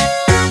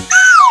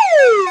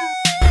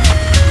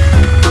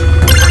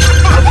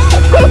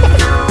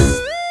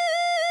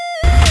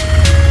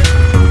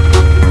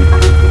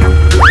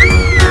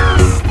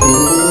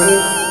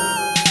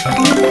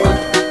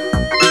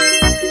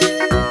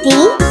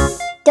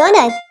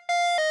 Donut.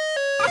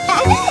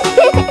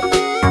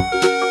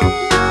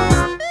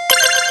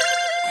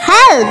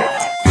 Help!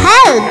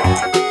 Help!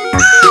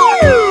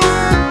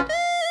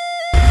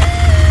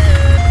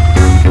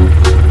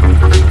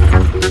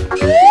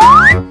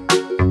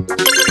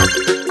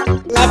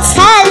 Let's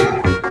help!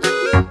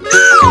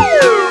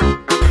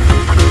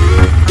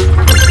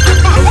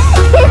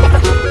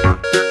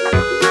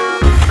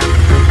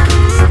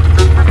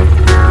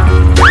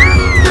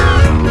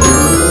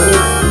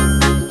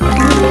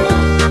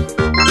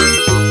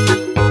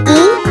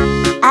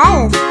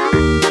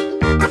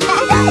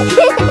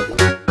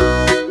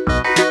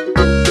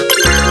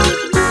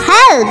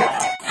 Help!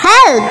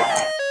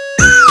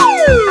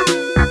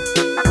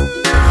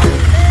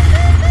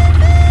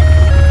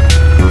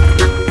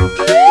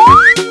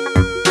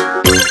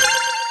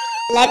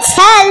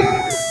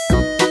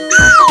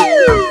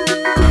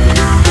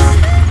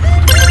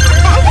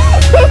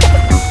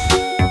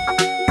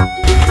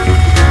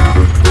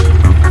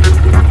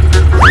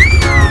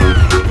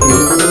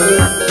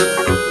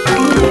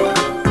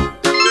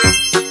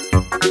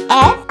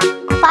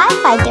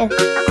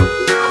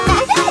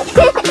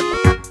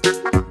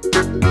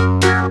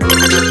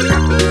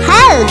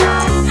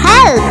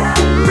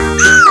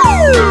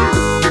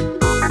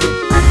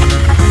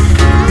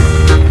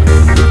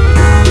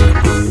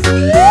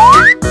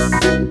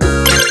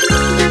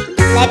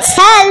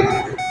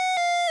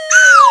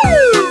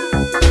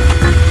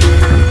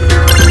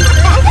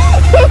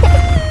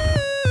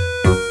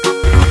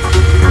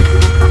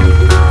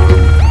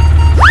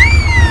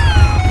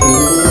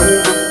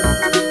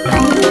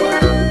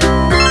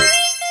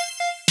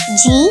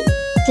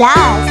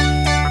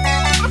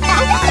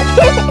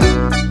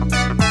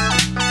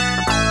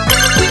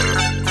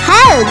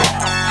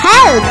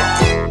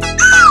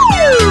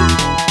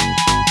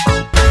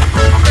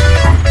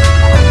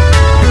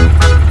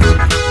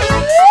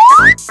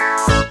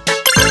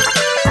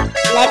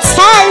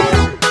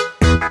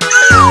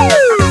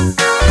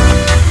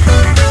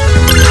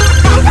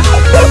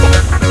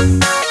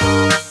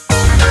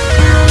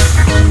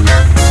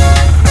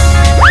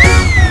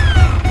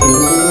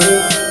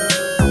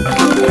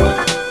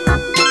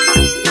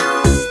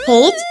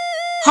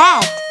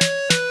 Hat.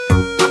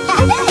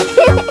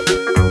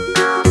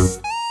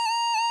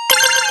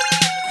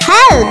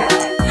 Help!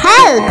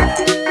 Help!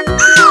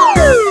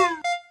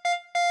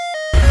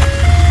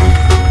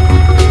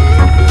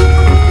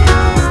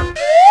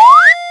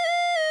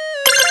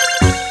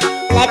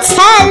 Let's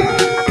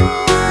help!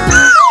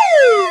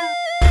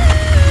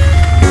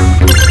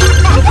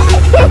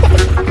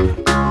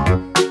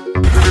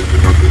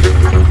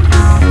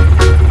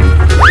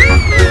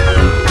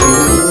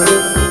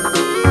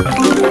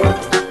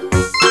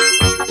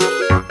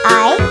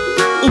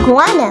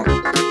 Iguana.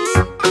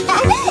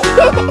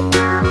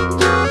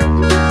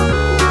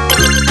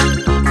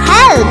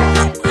 Help!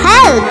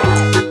 Help!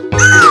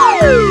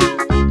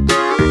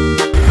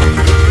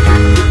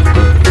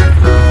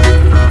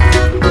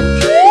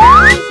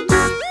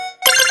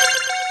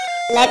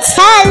 Let's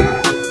help!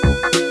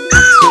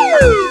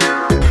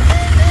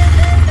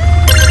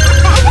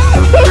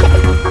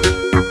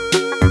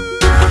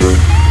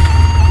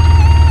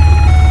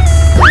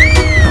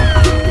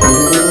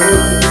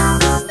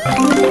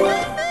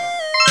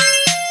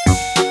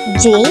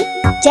 J.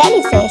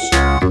 Jellyfish.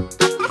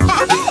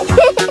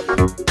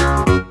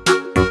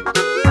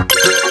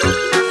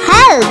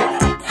 Help!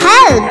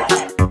 Help!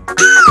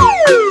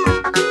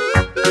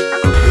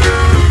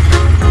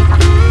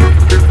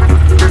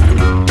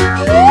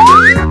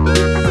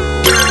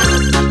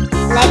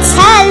 Let's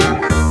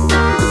help!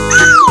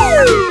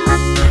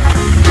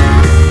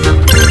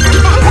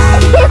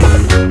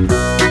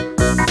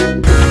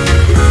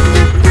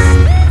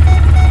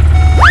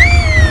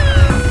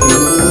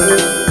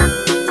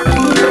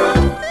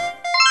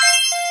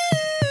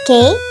 K.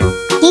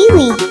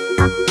 Kiwi.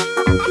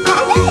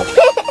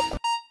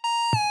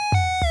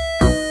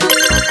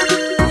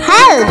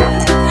 Help!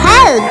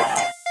 Help!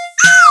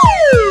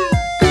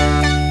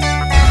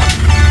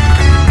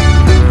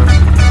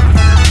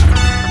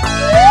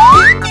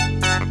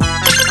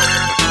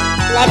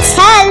 Let's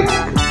help!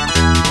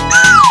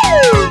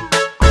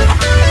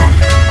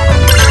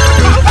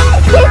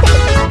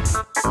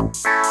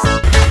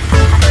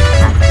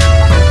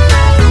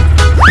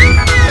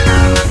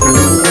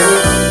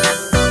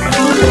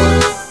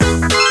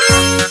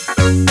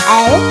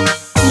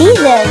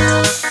 Lizard.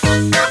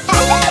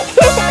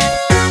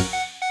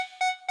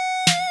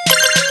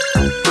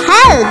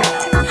 Help!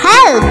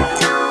 Help!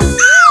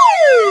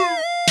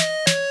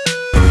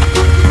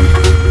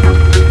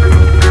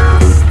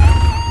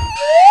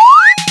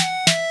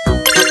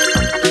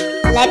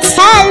 Let's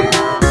help!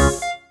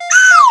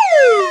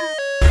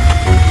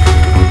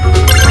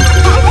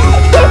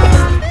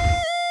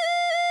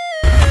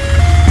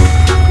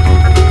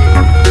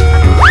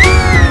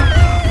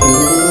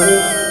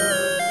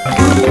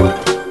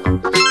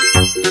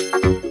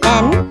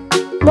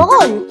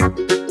 Ball.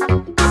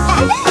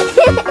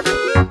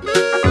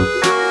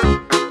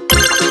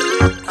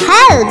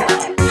 Help!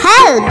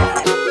 Help!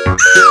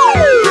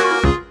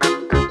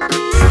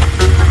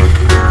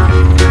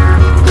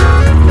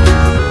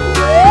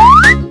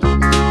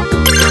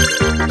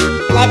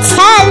 Let's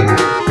help!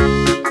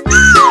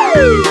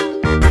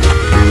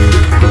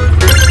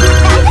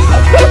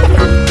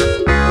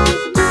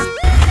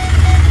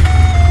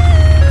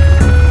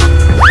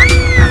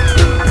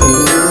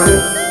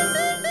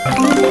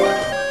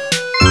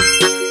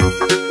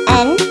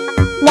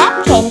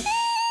 Napkin.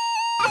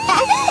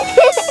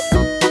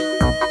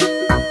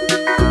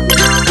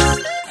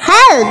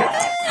 Help!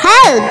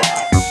 Help!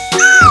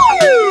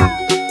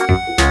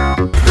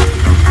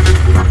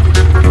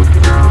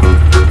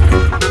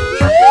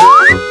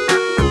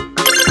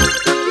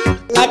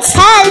 Let's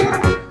help!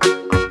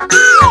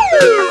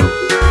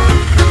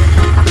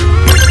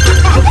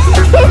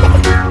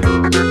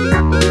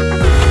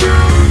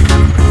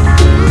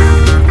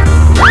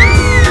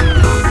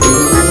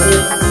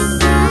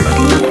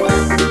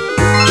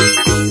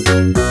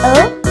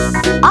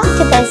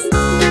 Octopus.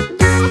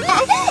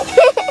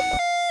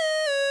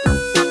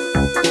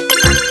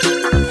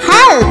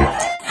 Help!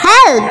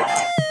 Help!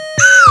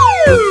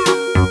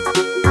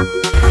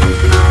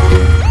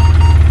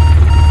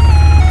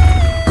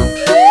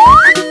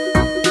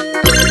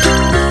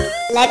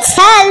 Let's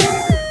help!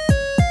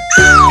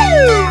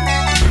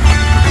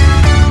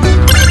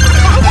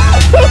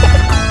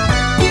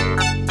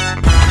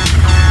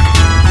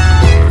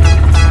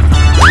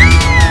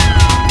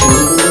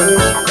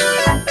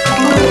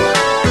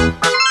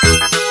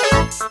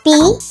 P.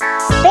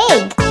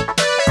 Pig.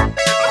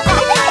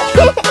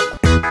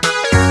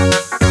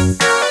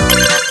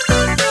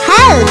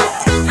 Help!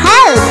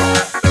 Help!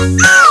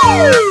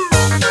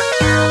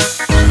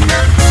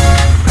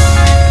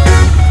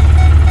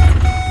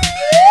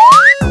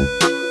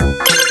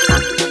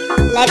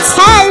 Let's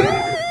help!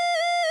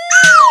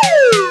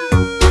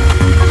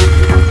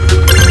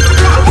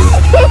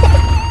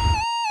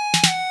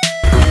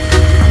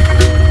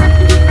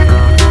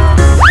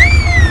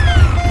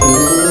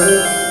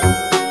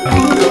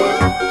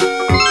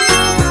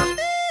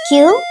 Q.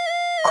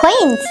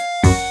 Queens.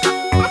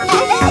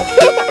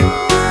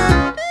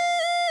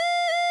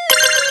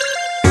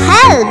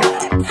 Help!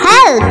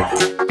 Help!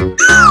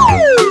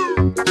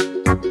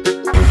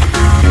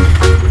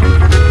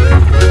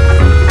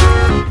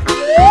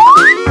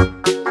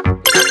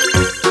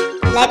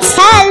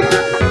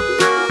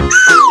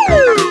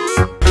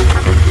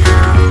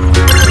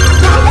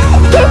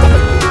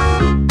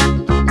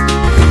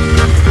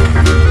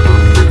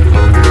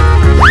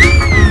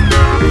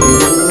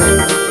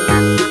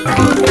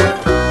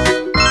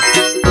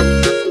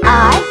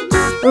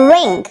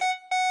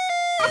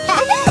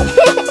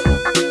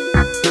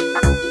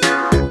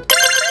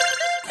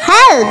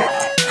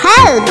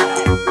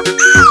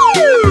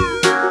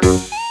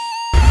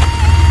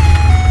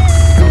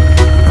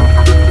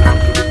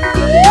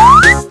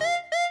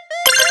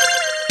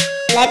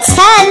 Let's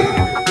help.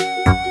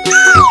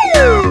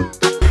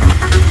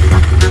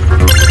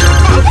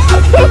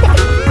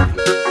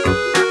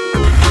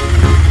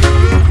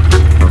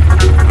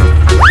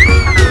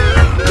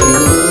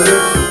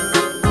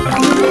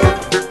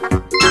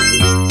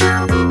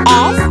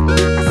 S,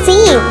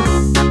 sieve.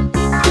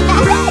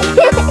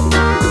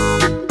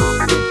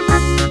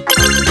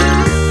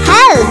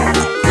 Help,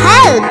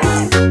 help.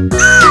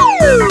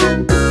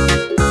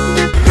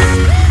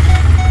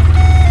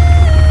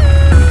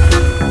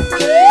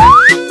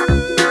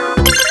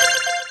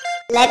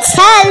 Let's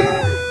help.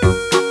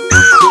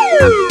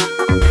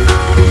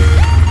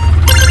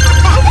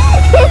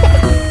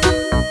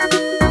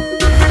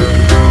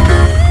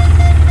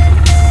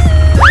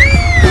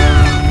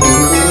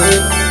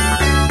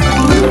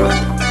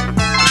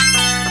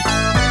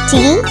 T,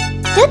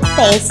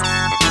 toothpaste.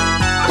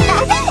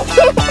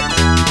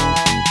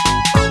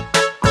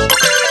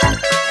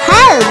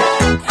 Help,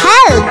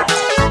 help.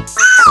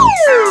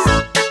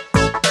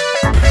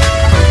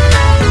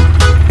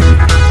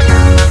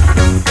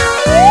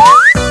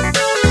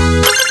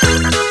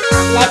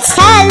 Let's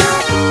help.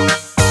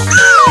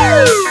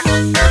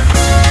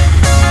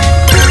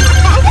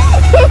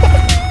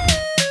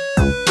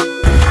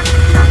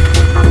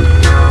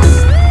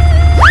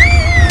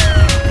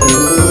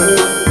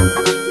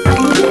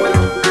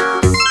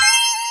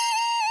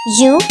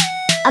 U,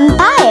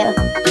 umpire.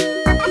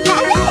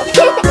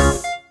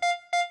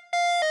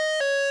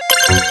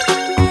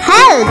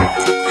 Help,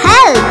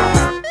 help.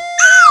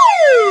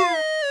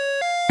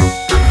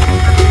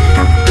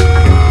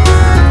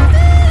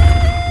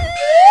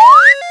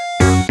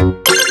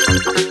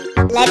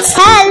 Let's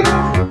help.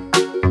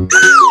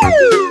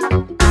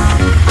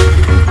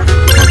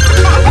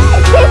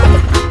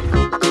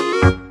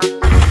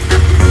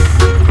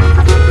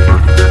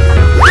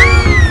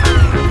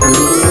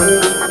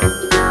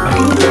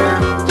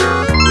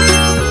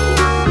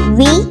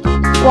 V,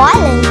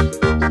 violin.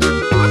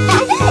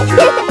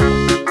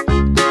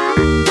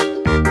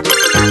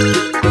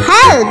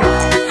 Help,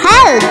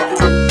 help.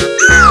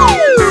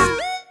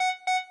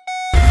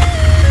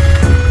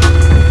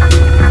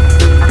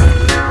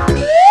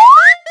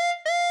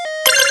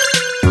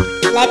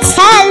 Let's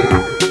help.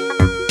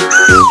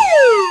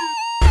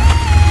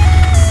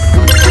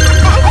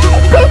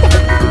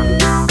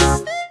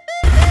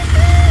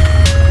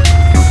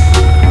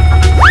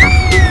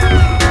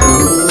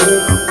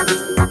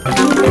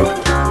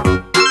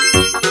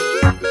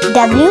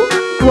 W,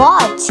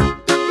 watch.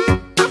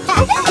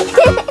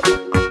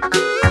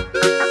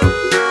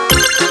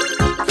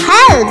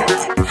 Help,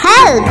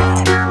 help.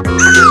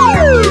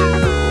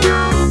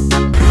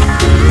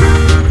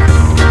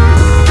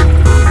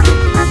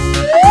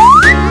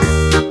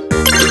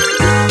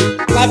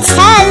 Let's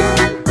help.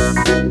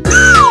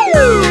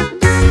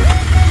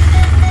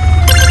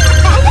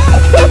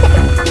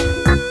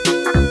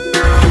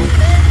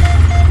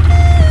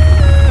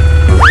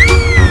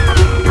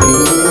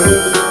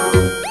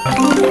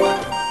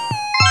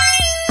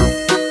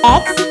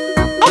 X,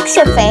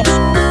 extra fish.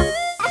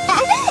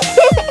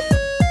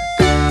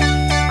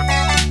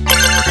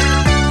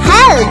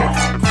 Help,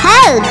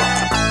 help.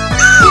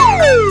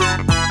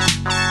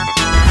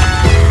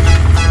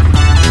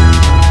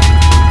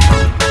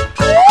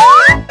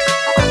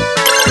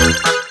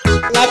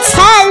 Let's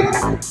help.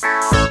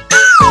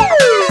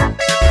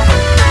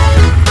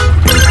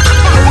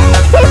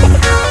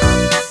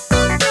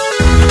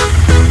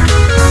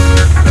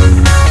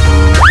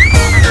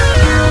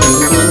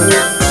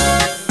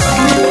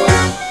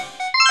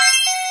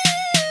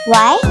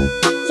 Y,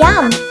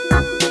 jump.